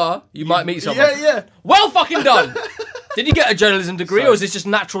 Wherever you are, you might meet someone. Yeah. Well fucking done. Did you get a journalism degree or is this just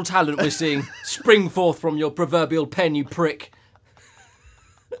natural talent we're seeing spring forth from your proverbial pen, you prick?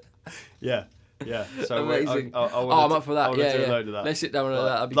 Yeah. So amazing. I'm up for that. Do a load of that. Let's sit down and do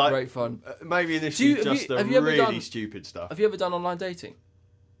that. That'd be great fun. Maybe initially really stupid stuff. Have you ever done online dating?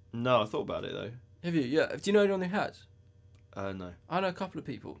 No, I thought about it though. Have you? Yeah. Do you know anyone who has? No. I know a couple of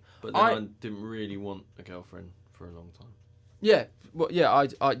people. But then I didn't really want a girlfriend for a long time. Yeah. Well, yeah,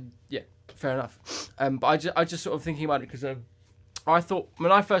 yeah, fair enough. But I just sort of thinking about it because I thought,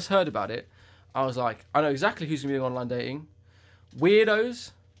 when I first heard about it, I was like, I know exactly who's going to be doing online dating.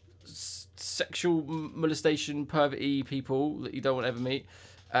 Weirdos, sexual molestation, pervert-y people that you don't want to ever meet,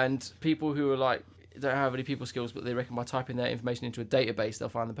 and people who are like, don't have any people skills, but they reckon by typing their information into a database, they'll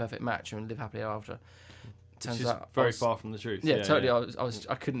find the perfect match and live happily ever after. Turns out very far from the truth. Yeah, totally. Yeah.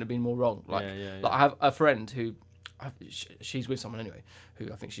 I couldn't have been more wrong. Like, like I have a friend who, she's with someone anyway,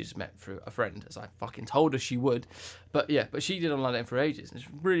 who I think she just met through a friend, as I fucking told her she would. But she did online dating for ages, and it's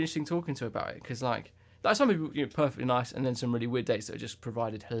really interesting talking to her about it because like some people, perfectly nice, and then some really weird dates that just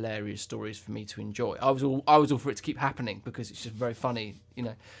provided hilarious stories for me to enjoy. I was all for it to keep happening because it's just very funny.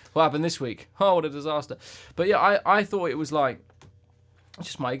 What happened this week? Oh, what a disaster! But yeah, I thought it was like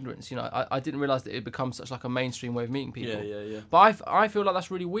just my ignorance. I didn't realise that it had become such like a mainstream way of meeting people. Yeah. But I feel like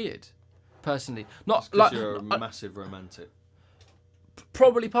that's really weird, personally. Not because you're a massive romantic.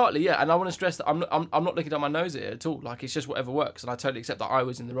 Probably partly, yeah, and I want to stress that I'm not looking down my nose at it at all. Like, it's just whatever works, and I totally accept that I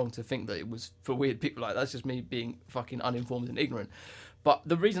was in the wrong to think that it was for weird people. Like, that's just me being fucking uninformed and ignorant. But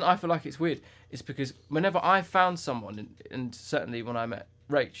the reason I feel like it's weird is because whenever I found someone, and certainly when I met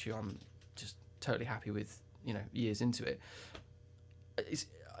Rach, who I'm just totally happy with, years into it,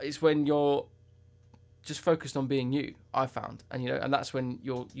 it's when you're just focused on being you, I found, and that's when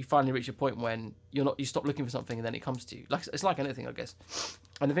you finally reach a point when you stop looking for something and then it comes to you. Like, it's like anything, I guess.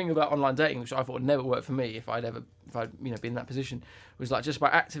 And the thing about online dating, which I thought would never work for me if I'd been in that position, was like just by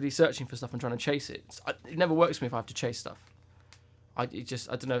actively searching for stuff and trying to chase it. It never works for me if I have to chase stuff. I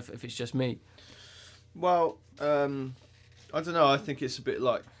don't know if it's just me. Well, I don't know. I think it's a bit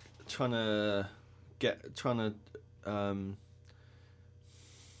like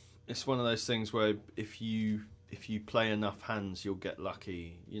it's one of those things where if you play enough hands, you'll get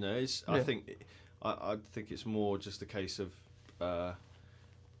lucky. I think it's more just a case of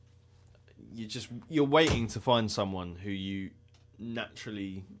you're waiting to find someone who you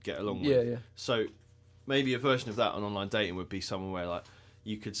naturally get along with. Yeah. So maybe a version of that on online dating would be someone where like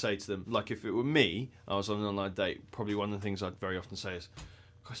you could say to them, like if it were me, I was on an online date, probably one of the things I'd very often say is,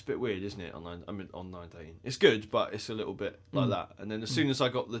 it's a bit weird, isn't it? Online dating. It's good, but it's a little bit like that. And then as soon as I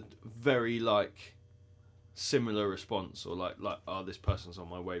got the very like similar response, or like this person's on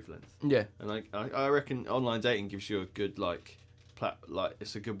my wavelength. Yeah. And I reckon online dating gives you a good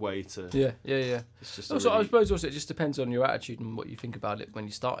it's a good way to. Yeah. It's just. Also, I suppose also it just depends on your attitude and what you think about it when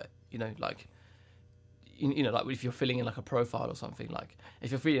you start it. Like if you're filling in like a profile or something, like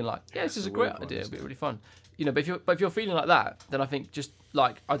if you're feeling like, this is a great idea, it'll be really fun. But if you're feeling like that, then I think just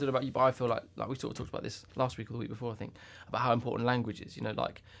like, I don't know about you, but I feel like we sort of talked about this last week or the week before, I think, about how important language is.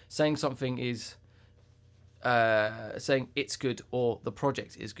 Like saying something is, saying it's good or the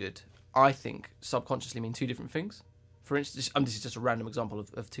project is good, I think subconsciously mean two different things. For instance, this is just a random example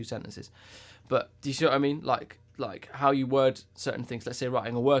of two sentences, but do you see what I mean? Like how you word certain things. Let's say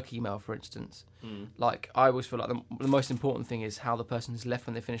writing a work email, for instance. Like, I always feel like the most important thing is how the person is left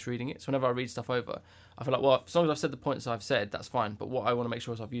when they finish reading it. So whenever I read stuff over, I feel like, well, as long as I've said the points I've said, that's fine. But what I want to make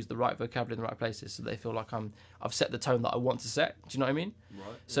sure is I've used the right vocabulary in the right places, so they feel like I've set the tone that I want to set. Do you know what I mean?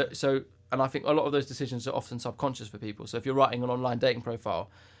 Right. So, and I think a lot of those decisions are often subconscious for people. So if you're writing an online dating profile,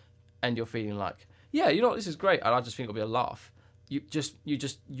 and you're feeling like, this is great, and I just think it'll be a laugh.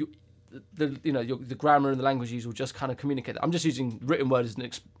 The grammar and the language use will just kind of communicate that. I'm just using written word as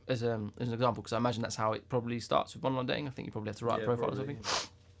an example because I imagine that's how it probably starts with online dating. I think you probably have to write a profile or something. Yeah.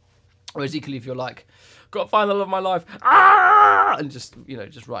 Whereas equally, if you're like, got to find the love of my life, and just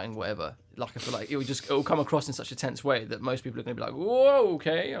writing whatever, like I feel like it will come across in such a tense way that most people are going to be like, whoa,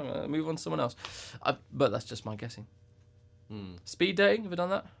 okay, I'm going to move on to someone else. But that's just my guessing. Speed dating, have you done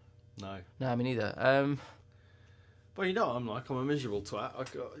that? No, me neither. Well, I'm a miserable twat.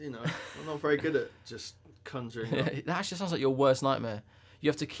 I'm not very good at just conjuring up. That actually sounds like your worst nightmare. You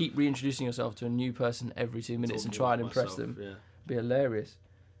have to keep reintroducing yourself to a new person every 2 minutes and try and impress them. Yeah. Be hilarious.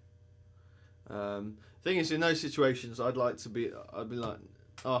 Thing is, in those situations, I'd be like,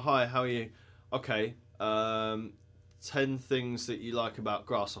 oh, hi, how are you? Okay, 10 things that you like about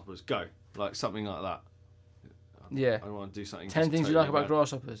grasshoppers, go. Like, something like that. Yeah. I want to do something. 10 things you like about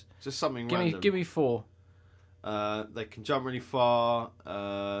grasshoppers. Just something random. Give me 4. They can jump really far.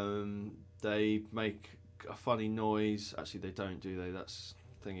 They make a funny noise. Actually, they don't, do they? That's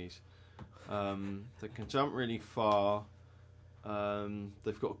thingies. They can jump really far.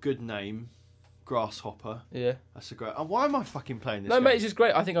 They've got a good name. Grasshopper. Yeah. That's a great... Oh, why am I fucking playing this No, game? mate, it's just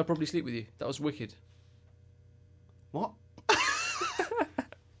great. I think I'd probably sleep with you. That was wicked. What?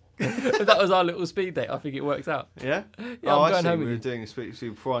 That was our little speed date. I think it worked out. Yeah? Yeah, I'm going see. home We with were you. doing a speed. See,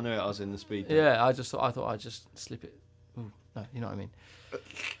 before I knew it, I was in the speed date. Yeah, I thought I'd just slip it. Ooh, no, you know what I mean.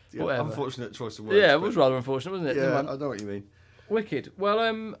 Yeah, Whatever. unfortunate choice of words. Yeah, it was rather unfortunate, wasn't it? Yeah, Never I mind. know what you mean. Wicked.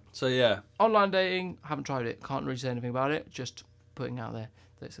 Well, So yeah, online dating, haven't tried it. Can't really say anything about it. Just putting out there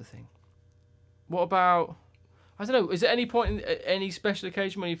that it's a thing. What about? I don't know. Is there any point in any special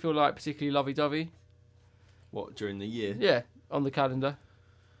occasion when you feel like particularly lovey-dovey? what, during the year? Yeah, on the calendar.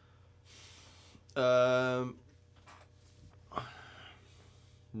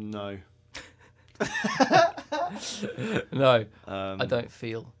 No. No, I don't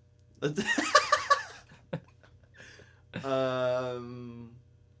feel. I don't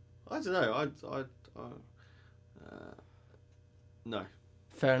know. No.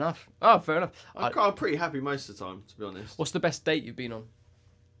 Fair enough. Oh, fair enough. I'm pretty happy most of the time, to be honest. What's the best date you've been on?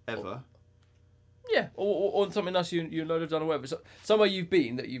 Ever. Yeah, or something else you know have done or whatever. So, somewhere you've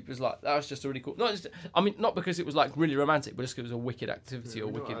been that you was like, that was just a really cool. Not because it was like really romantic, but just because it was a wicked activity or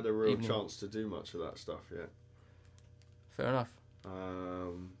We've wicked. not had a real evening. chance to do much of that stuff yet. Fair enough.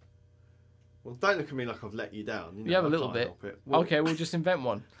 Well, don't look at me like I've let you down. You have a I little can't bit. help it. Well, Okay, we'll just invent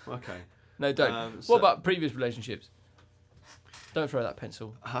one. Okay. No, don't. So- What about previous relationships? Don't throw that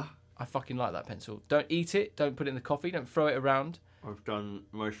pencil. Huh? I fucking like that pencil. Don't eat it. Don't put it in the coffee. Don't throw it around. I've done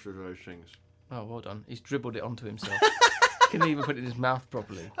most of those things. Oh, well done. He's dribbled it onto himself. Couldn't even put it in his mouth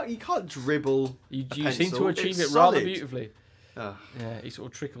properly. Oh, you can't dribble. You pencil. seem to achieve It's it rather solid. beautifully. Ah. Yeah, he sort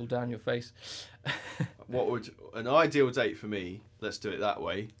of trickled down your face. What would an ideal date for me? Let's do it that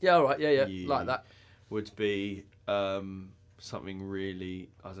way. Yeah, all right. Yeah, like that. Would be something really,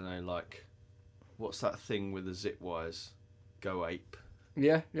 I don't know, like what's that thing with the zip wires? Go ape.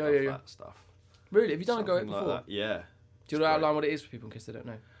 Yeah. That stuff. Really? Have you done a go Something ape like before? that. Yeah. Do you want to outline what it is for people in case they don't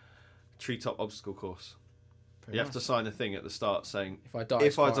know? Treetop obstacle course. Very You nice. have to sign a thing at the start saying, If I die, if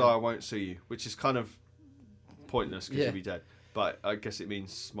it's I fine. die, I won't sue you, which is kind of pointless because Yeah. you'll be dead. But I guess it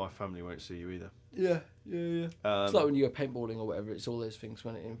means my family won't sue you either. Yeah. It's like Um, when you go paintballing or whatever. It's all those things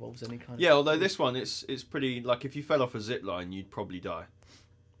when it involves any kind of... yeah, although this one, it's pretty, like if you fell off a zip line, you'd probably die.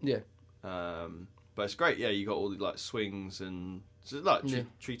 Yeah. But it's great, yeah, you got all the like swings and so it's like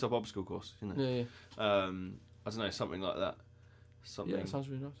treetop obstacle course, you know. Yeah. I don't know, something like that. Something. Yeah, that sounds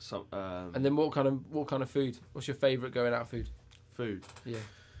really nice. Some And then what kind of food? What's your favourite going out food? food. Yeah.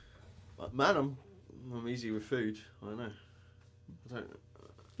 Man, I'm easy with food. I don't know. I don't.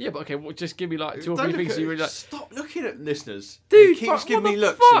 Yeah, but okay, well, just give me like two or Don't three look things at- you really like. Stop looking at listeners. Dude, He keeps fuck, giving what me the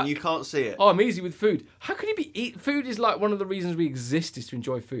looks fuck? and you can't see it. Oh, I'm easy with food. How can you be eat? Food is like one of the reasons we exist is to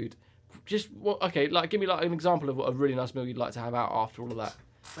enjoy food. Just what? Okay, like give me like an example of what a really nice meal you'd like to have out after all of that.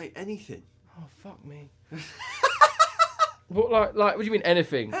 Mate, anything. Oh fuck me. What like? What do you mean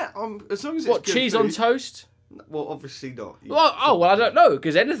anything? Yeah, as long as it's What good cheese food. on toast? Well, obviously not. You- Well, I don't know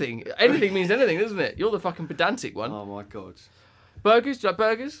because anything means anything, doesn't it? You're the fucking pedantic one. Oh my god. Burgers? Do you like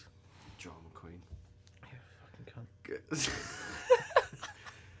burgers? Drama queen. Fucking cunt. Good.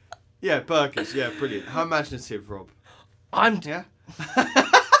 Yeah, burgers. Yeah, brilliant. How imaginative, Rob. Yeah.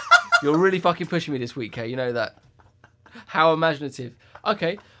 You're really fucking pushing me this week, Kay. You know that. How imaginative.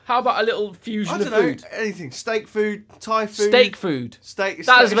 Okay. How about a little fusion I of don't know. food? Anything. Steak food, Thai food. Steak food. Steak.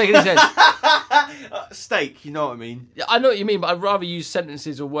 That doesn't make any sense. Steak, you know what I mean? Yeah, I know what you mean, but I'd rather use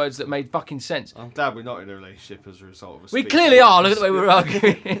sentences or words that made fucking sense. I'm glad we're not in a relationship as a result of a We speech. clearly are. Look at the way we're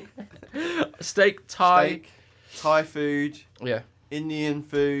arguing. Steak, Thai. Steak, Thai food, Yeah. Indian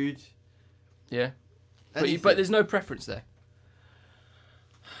food. Yeah. Anything. But there's no preference there.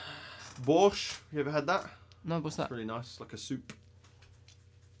 Borscht, you ever had that? No, what's that? It's really nice, like a soup.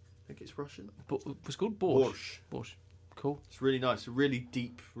 I think it's Russian. What's it called? Borscht. Borscht. Cool. It's really nice, really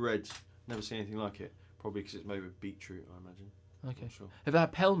deep red. Never seen anything like it. Probably because it's made with beetroot, I imagine. Okay. Not sure. Have you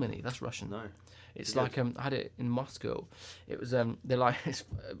had pelmeni? That's Russian. No. It's Good. like I had it in Moscow. It was they're like it's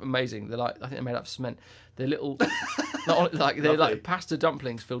amazing. They're like I think they're made out of cement. They're little, not like they're Lovely. like pasta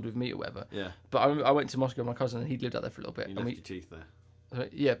dumplings filled with meat or whatever. Yeah. But I went to Moscow with my cousin and he'd lived out there for a little bit. You and left your teeth there.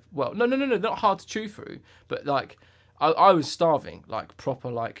 yeah, well, no, not hard to chew through, but like I was starving, like proper,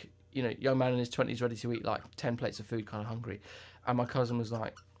 like you know, young man in his 20s ready to eat like 10 plates of food, kind of hungry, and my cousin was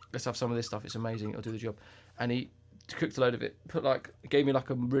like, "Let's have some of this stuff. It's amazing. It'll do the job," and he cooked a load of it, gave me like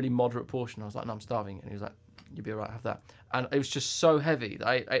a really moderate portion. I was like, "No, I'm starving," and he was like, "You'll be alright, have that." And it was just so heavy that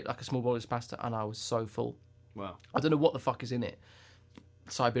I ate like a small bowl of pasta, and I was so full. Wow. I don't know what the fuck is in it.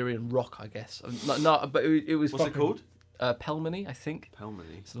 Siberian rock, I guess. No, but it was. What's it called? Pelmeni, I think.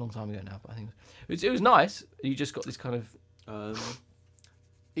 Pelmeni. It's a long time ago now, but I think it was nice. You just got this kind of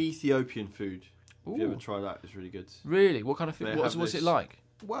Ethiopian food. If you Ooh. ever try that, it's really good. really. What kind of food? They What's have it this- like?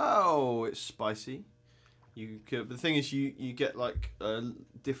 Wow, it's spicy. You could, but the thing is, you get like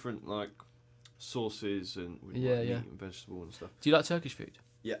different like sauces and meat and vegetable and stuff. Do you like Turkish food?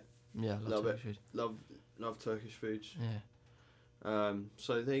 Yeah. Yeah, I love Turkish food. Love Turkish foods. Yeah.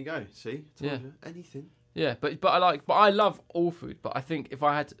 So there you go. See, told you. Anything. Yeah, but I love all food. But I think if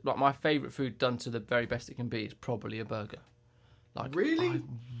I had like my favourite food done to the very best it can be, it's probably a burger. Like really,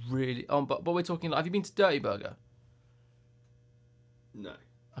 but we're talking like, have you been to Dirty Burger? No.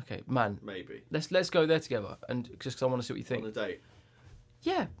 Okay, man. Maybe. Let's go there together, and just because I want to see what you think. On a date.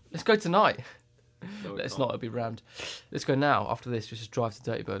 Yeah, let's go tonight. No, let's not. It'll be rammed. Let's go now. After this, just drive to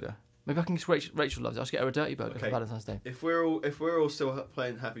Dirty Burger. Maybe I can get Rachel loves it. I'll just get her a Dirty Burger for Valentine's Day. If we're all still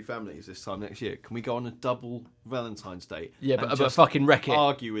playing Happy Families this time next year, can we go on a double Valentine's Day? Yeah, but fucking wreck it.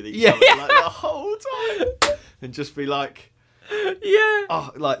 Argue with each other like the whole time, and just be like, yeah.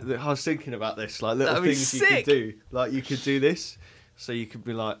 Oh, like I was thinking about this, like little things you could do. Like you could do this, so you could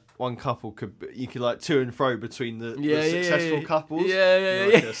be like one couple you could like to and fro between the successful couples. Like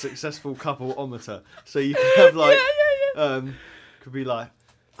a successful couple-ometer. So you could have like, could be like,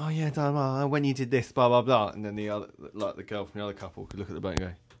 oh yeah, when you did this, blah blah blah, and then the other, like the girl from the other couple, could look at the boat and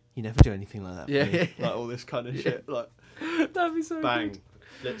go, "You never do anything like that." For me. Like all this kind of shit. Like that'd be so bang, good.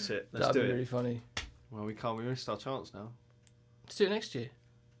 Let's do it. That'd be really funny. Well, we can't. We missed our chance now. Let's do it next year.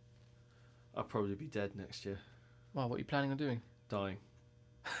 I'll probably be dead next year. Wow, what are you planning on doing? Dying.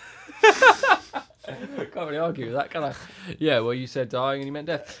 Can't really argue with that, can I? Yeah, well, you said dying and you meant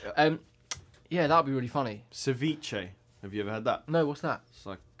death. Yeah, that'd be really funny. Ceviche. Have you ever had that? No, what's that? It's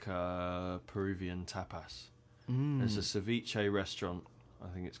like Peruvian tapas. There's a ceviche restaurant, I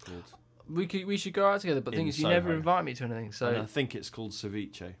think it's called. We should go out together, but the thing is, you never invite me to anything. So and I think it's called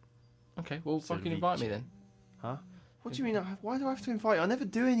ceviche. Okay, well, fucking invite me then. Huh? What do you mean? Why do I have to invite you? I never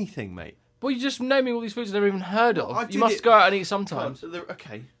do anything, mate. Well, you're just naming all these foods I've never even heard of. You must go out and eat sometimes.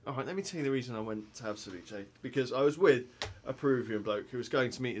 Okay, all right, let me tell you the reason I went to have ceviche. Because I was with a Peruvian bloke who was going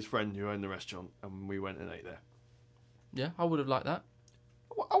to meet his friend who owned the restaurant, and we went and ate there. Yeah, I would have liked that.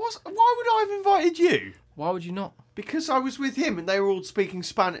 Why would I have invited you? Why would you not? Because I was with him and they were all speaking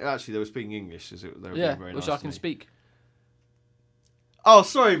Spanish. Actually, they were speaking English. They were being very which nice I can speak. Oh,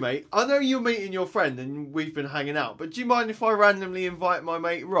 sorry, mate. I know you're meeting your friend and we've been hanging out, but do you mind if I randomly invite my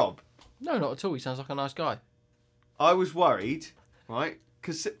mate Rob? No, not at all. He sounds like a nice guy. I was worried, right?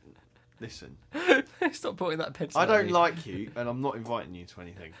 Because, listen. Stop putting that pencil I don't like you and I'm not inviting you to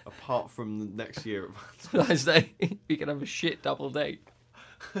anything, apart from the next year at Valentine's Day. We can have a shit double date.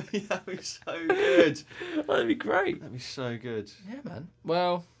 Yeah, that'd be so good. That'd be great. That'd be so good. Yeah, man.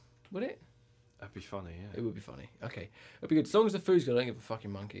 Well, would it? That'd be funny, yeah. It would be funny. Okay. It'd be good. As long as the food's good, I don't give a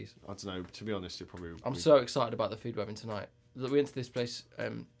fucking monkeys. I don't know. To be honest, it probably would. I'm so excited about the food we're having tonight. We went to this place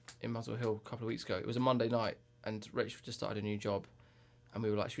in Muswell Hill a couple of weeks ago. It was a Monday night, and Rachel just started a new job. And we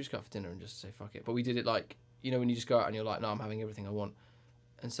were like, should we just go out for dinner and just say fuck it? But we did it like, you know, when you just go out and you're like, no, I'm having everything I want.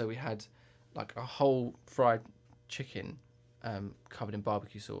 And so we had like a whole fried chicken covered in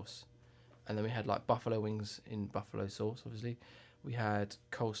barbecue sauce. And then we had like buffalo wings in buffalo sauce, obviously. We had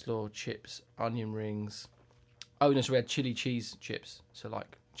coleslaw, chips, onion rings. Oh, no, so we had chili cheese chips. So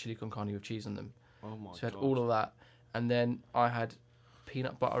like chili con carne with cheese on them. Oh my god. So we had all of that. And then I had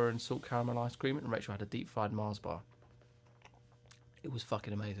peanut butter and salt caramel ice cream. And Rachel had a deep fried Mars bar. It was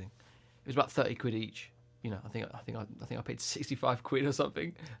fucking amazing. It was about 30 quid each. You know, I think I paid 65 quid or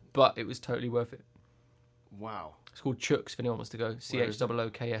something. But it was totally worth it. Wow. It's called Chooks if anyone wants to go. CHOOKS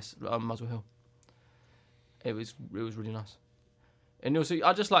on Muswell Hill. It was really nice. And also,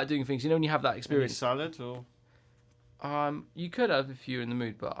 I just like doing things. You know, when you have that experience. Any salad or? You could have if you're in the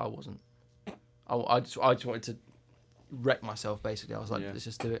mood, but I wasn't. I just wanted to wreck myself. Basically, I was like, let's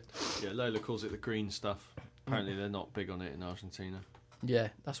just do it. Yeah, Lola calls it the green stuff. Apparently, they're not big on it in Argentina. Yeah,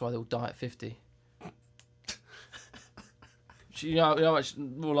 that's why they'll die at 50. You know how much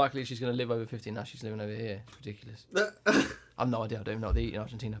more likely she's going to live over 50 now she's living over here. It's ridiculous. I've no idea. I don't even know what they eat in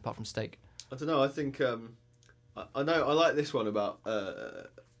Argentina apart from steak. I don't know. I think I know. I like this one about.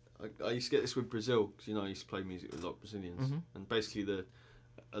 I used to get this with Brazil because I used to play music with a lot of Brazilians, and basically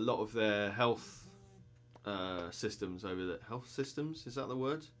a lot of their health systems over there. Health systems, is that the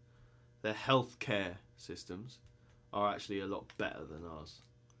word? Their healthcare systems are actually a lot better than ours.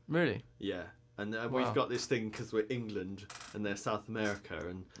 Really? Yeah. And we've got this thing because we're England and they're South America,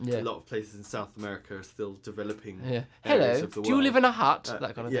 and a lot of places in South America are still developing. Yeah. Hello. Do you live in a hut?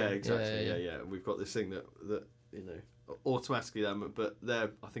 That kind of thing. Exactly. Yeah. And we've got this thing that automatically but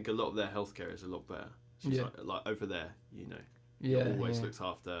I think a lot of their healthcare is a lot better. She's like over there, you're always looked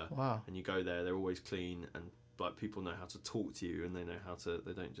after. Wow. And you go there, they're always clean, and like people know how to talk to you, and they know how to.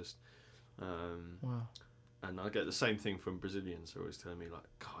 They don't just. Wow. And I get the same thing from Brazilians. They're always telling me like,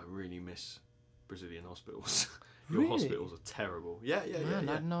 God, I really miss Brazilian hospitals. Your Really? hospitals are terrible. Yeah. Man,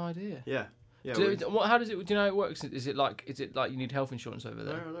 I had no idea. Yeah. How does it? Do you know how it works? Is it like you need health insurance over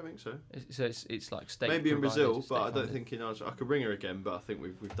there? No, I don't think so. So it's like state. Maybe in Brazil, but I don't funded. think in Argentina. I could ring her again, but I think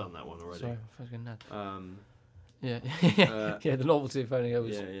we've done that one already. Sorry, I was going mad. Yeah. The novelty of phoning her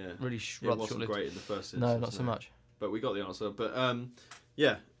was really it wasn't great in the first instance. No, not so much. But we got the answer. But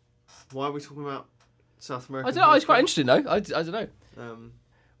yeah, why are we talking about South America? I don't know. It's quite interesting though. I don't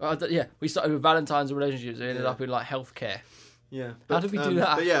know. We started with Valentine's and relationships. We ended up in like healthcare. Yeah. How did we do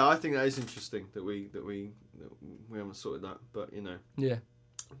that? But yeah, I think that is interesting that we haven't sorted that. But you know. Yeah.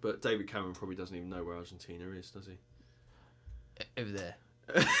 But David Cameron probably doesn't even know where Argentina is, does he? Over there.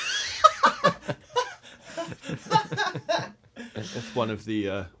 It's one of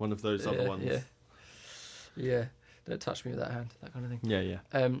those other ones. Yeah. Don't touch me with that hand. That kind of thing.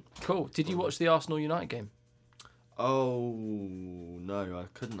 Yeah. Cool. Did you watch the Arsenal United game? Oh no, I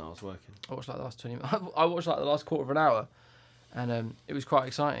couldn't. I was working. I watched like the last 20 minutes. I watched like the last quarter of an hour, and it was quite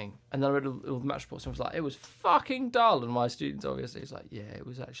exciting. And then I read all the match reports and was like, it was fucking dull. And my students obviously was like, yeah, it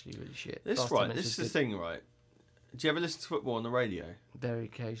was actually really shit. This is the thing, right? Do you ever listen to football on the radio? Very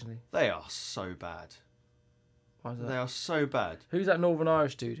occasionally. They are so bad. Why is that? They are so bad. Who's that Northern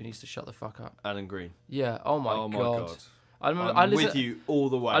Irish dude who needs to shut the fuck up? Alan Green. Yeah. Oh my god. I remember. I'm with you all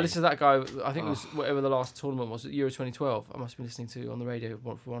the way. I listened to that guy. I think it was whatever the last tournament was, Euro 2012. I must have been listening to on the radio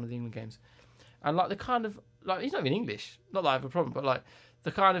for one of the England games, and like the kind of like he's not even English. Not that I have a problem, but like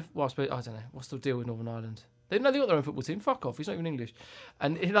the kind of I don't know. What's the deal with Northern Ireland? They got their own football team. Fuck off. He's not even English.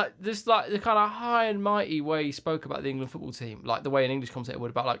 And the kind of high and mighty way he spoke about the England football team, like the way an English commentator would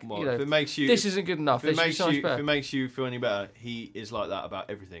about if it makes you, this isn't good enough. If it makes you feel any better, he is like that about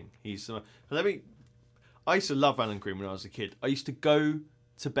everything. I used to love Alan Green when I was a kid. I used to go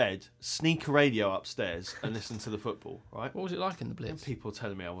to bed, sneak a radio upstairs, and listen to the football. Right? What was it like in the Blitz? And people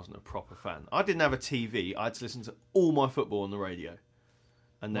telling me I wasn't a proper fan. I didn't have a TV. I had to listen to all my football on the radio,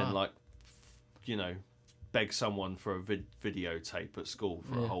 and then beg someone for a videotape at school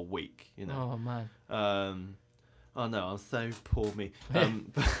for a whole week. You know. Oh man. Oh no, I'm so poor me.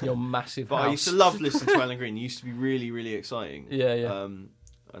 Your massive But house. I used to love listening to Alan Green. He used to be really, really exciting. Yeah.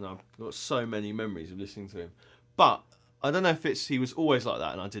 And I've got so many memories of listening to him. But I don't know if he was always like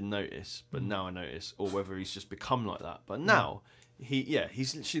that and I didn't notice, but now I notice, or whether he's just become like that. But now, he's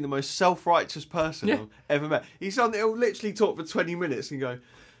literally the most self-righteous person I've ever met. He'll literally talk for 20 minutes and go,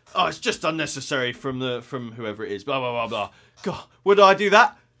 oh, it's just unnecessary from whoever it is, blah, blah, blah, blah. God, would I do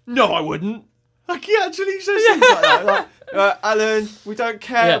that? No, I wouldn't. Like, he actually says things like that. Like, Alan, we don't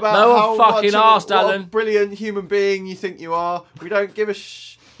care about how much what a brilliant human being you think you are. We don't give a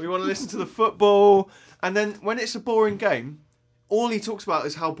We want to listen to the football. And then when it's a boring game, all he talks about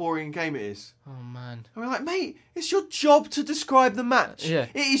is how boring a game it is. Oh, man. And we're like, mate, it's your job to describe the match. Yeah.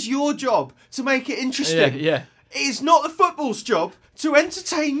 It is your job to make it interesting. Yeah. It is not the football's job to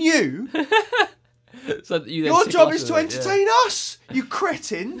entertain you. So your job is to entertain us, you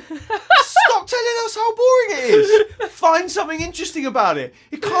cretin. Stop telling us how boring it is. Find something interesting about it.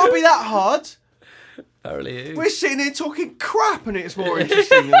 It can't be that hard. Apparently it is. We're sitting here talking crap and it's more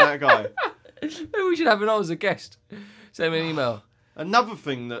interesting than that guy. Maybe we should have him on as a guest. Send me an email. Another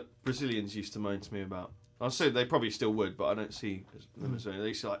thing that Brazilians used to moan to me about, I'll say they probably still would, but I don't see them as they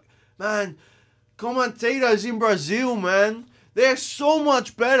used to like, man, commentators in Brazil, man, they're so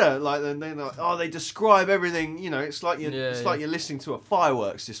much better. Like they describe everything. You know, it's like you're listening to a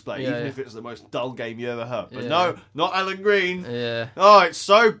fireworks display, even if it's the most dull game you ever heard. But no, not Alan Green. Yeah. Oh, it's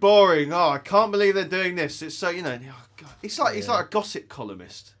so boring. Oh, I can't believe they're doing this. It's so it's like a gossip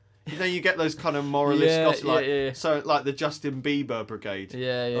columnist. You know, you get those kind of moralist gossip, so like the Justin Bieber brigade.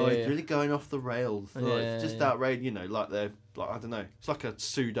 He's really going off the rails. It's just outrageous. You know, like they're like I don't know. It's like a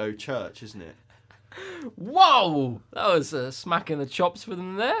pseudo church, isn't it? Whoa! That was smacking the chops for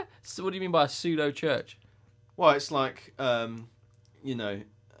them there. So what do you mean by a pseudo church? Well, it's like, when the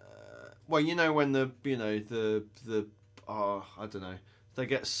I don't know, they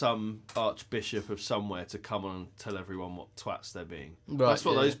get some archbishop of somewhere to come on and tell everyone what twats they're being. Right, that's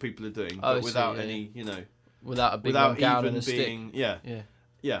what those people are doing, but without any, without a big gown and a being, stick.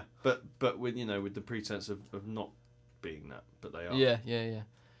 Yeah. But with with the pretense of not being that, but they are. Yeah.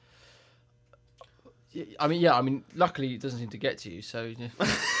 I mean, luckily it doesn't seem to get to you, so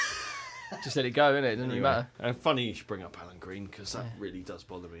just let it go, innit? It doesn't really matter. And funny you should bring up Alan Green, because that really does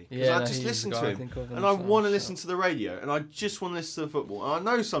bother me. Because Yeah, I just listen to him, and I want to listen to the radio, and I just want to listen to the football. And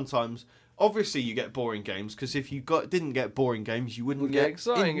I know sometimes obviously you get boring games, because if you didn't get boring games, you wouldn't get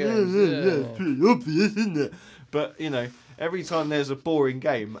exciting games. Yeah. Pretty obvious, isn't it? But every time there's a boring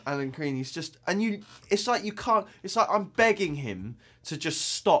game, Alan Creaney's just, it's like you can't. It's like I'm begging him to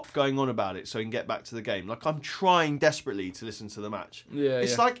just stop going on about it so he can get back to the game. Like I'm trying desperately to listen to the match. Yeah,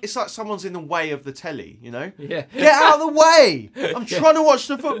 it's like someone's in the way of the telly. Yeah. Get out of the way! I'm trying to watch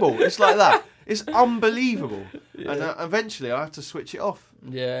the football. It's like that. It's unbelievable. Yeah. And eventually I have to switch it off.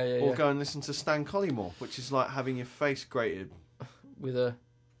 Or go and listen to Stan Collymore, which is like having your face grated with a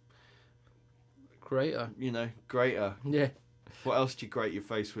grater. Grater. Yeah. What else do you grate your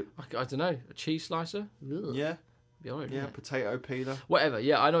face with? I don't know. A cheese slicer? Ugh. Yeah. Be alright, yeah, potato peeler. Whatever.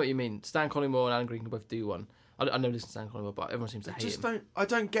 Yeah, I know what you mean. Stan Collymore and Alan Green can both do one. I never listen to Stan Collymore, but everyone seems to hate him. I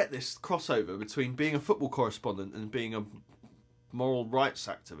don't get this crossover between being a football correspondent and being a moral rights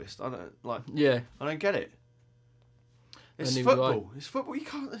activist. I don't get it. It's football. It's football. You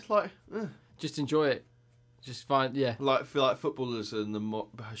can't. It's like just enjoy it. Just fine. Yeah. Feel like footballers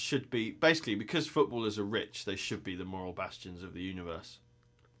should be basically, because footballers are rich. They should be the moral bastions of the universe.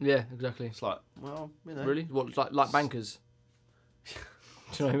 Yeah, exactly. It's like, well, Really? What, like bankers? Do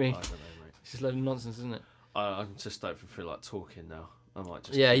you know what I mean? I don't know, mate. It's just a load of nonsense, isn't it? I just don't feel like talking now. I might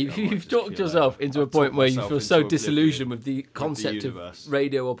just. Yeah, you've talked yourself into a point where you feel so disillusioned with the concept of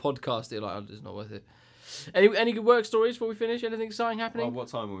radio or podcast. You're like, it's not worth it. Any good work stories before we finish? Anything exciting happening? Well, what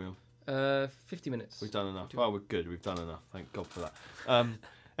time are we on? 50 minutes. We've done enough. Oh, we're good. We've done enough. Thank God for that.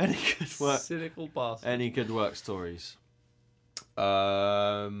 Any good work? Cynical bastard. Any good work stories? When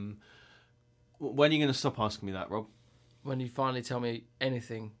are you going to stop asking me that, Rob? When you finally tell me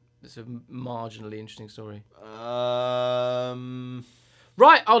anything that's a marginally interesting story.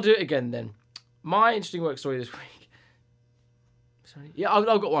 Right, I'll do it again then. My interesting work story this week. Sorry. Yeah, I've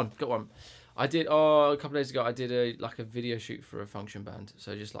got one. I did a couple of days ago. I did a video shoot for a function band.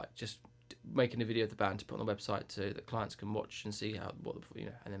 So just making a video of the band to put on the website so that clients can watch and see and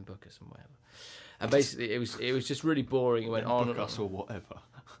then book us and whatever. And basically, it was just really boring. It went on book us or whatever.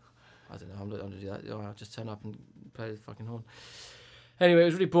 I don't know. I'm not going to do that. I'll just turn up and play the fucking horn. Anyway, it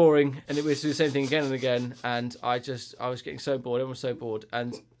was really boring, and it was the same thing again and again. And I was getting so bored. Everyone was so bored.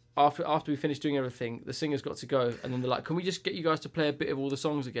 And after we finished doing everything, the singers got to go, and then they're like, "Can we just get you guys to play a bit of all the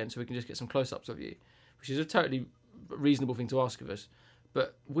songs again, so we can just get some close-ups of you?" Which is a totally reasonable thing to ask of us.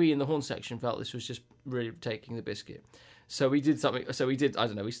 But we in the horn section felt this was just really taking the biscuit. So we did something. So we did. I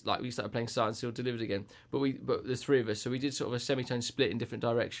don't know. We started playing Silent Still Delivered again. But there's three of us. So we did sort of a semitone split in different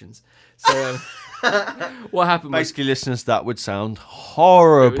directions. So what happened? Basically, listeners, that would sound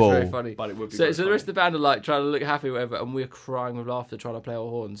horrible. It was very funny, but it would be. So the rest of the band are like trying to look happy, or whatever, and we're crying with laughter trying to play our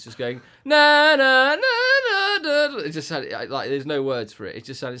horns, just going na na na na na. It just sounded like there's no words for it. It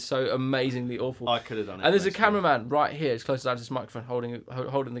just sounded so amazingly awful. I could have done it. And there's a cameraman right here, as close as this microphone,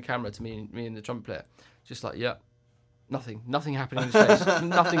 holding the camera to me and the trumpet player, just like Nothing happening in his face.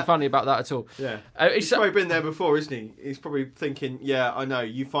 Nothing funny about that at all. Yeah. He's probably been there before, isn't he? He's probably thinking, yeah, I know,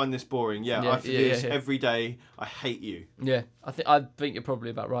 you find this boring. Yeah, I do this every day. I hate you. Yeah, I think you're probably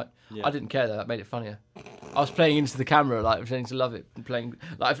about right. Yeah. I didn't care though. That made it funnier. I was playing into the camera, pretending to love it. And playing,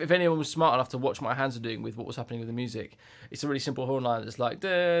 if anyone was smart enough to watch what my hands are doing with what was happening with the music, it's a really simple horn line that's like,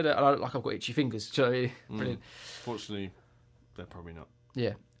 da, da, and I look like I've got itchy fingers. Do you know what I mean? Brilliant. Fortunately, they're probably not.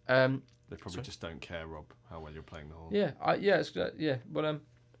 Yeah. They probably just don't care, Rob, how well you're playing the horn. Yeah, Well,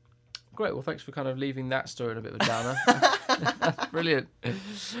 great. Well, thanks for kind of leaving that story in a bit of a downer. That's brilliant.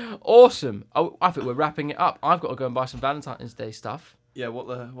 Awesome. I think we're wrapping it up. I've got to go and buy some Valentine's Day stuff. Yeah, what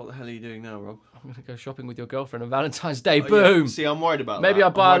the hell are you doing now, Rob? I'm going to go shopping with your girlfriend on Valentine's Day. Boom. Yeah. See, I'm worried about Maybe that.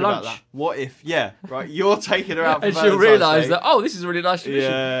 I'll buy a lunch. What if, you're taking her out for and Valentine's she'll realise Day. that, this is a really nice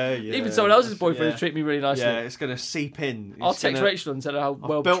tradition. Yeah. Even someone else's boyfriend is treating me really nicely. Yeah, it's going to seep in. I'll text Rachel and tell her how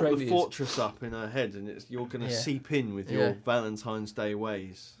well built betrayed the fortress up in her head, and you're going to seep in with your Valentine's Day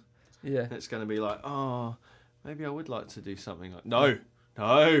ways. Yeah. It's going to be like, maybe I would like to do something like... No.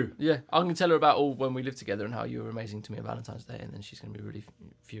 Yeah, I'm going to tell her about when we lived together and how you were amazing to me on Valentine's Day, and then she's going to be really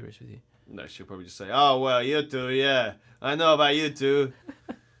furious with you. No, she'll probably just say, "Oh, well, you do, yeah. I know about you too."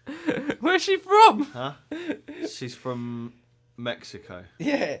 Where's she from? Huh? She's from Mexico.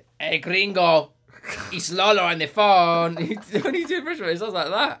 Yeah. Hey, gringo. It's Lolo on the phone. When you do impression, it sounds like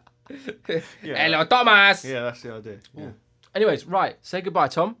that. Yeah. Hello, Thomas. Yeah, that's the idea. Yeah. Anyways, right. Say goodbye,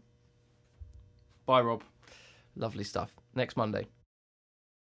 Tom. Bye, Rob. Lovely stuff. Next Monday.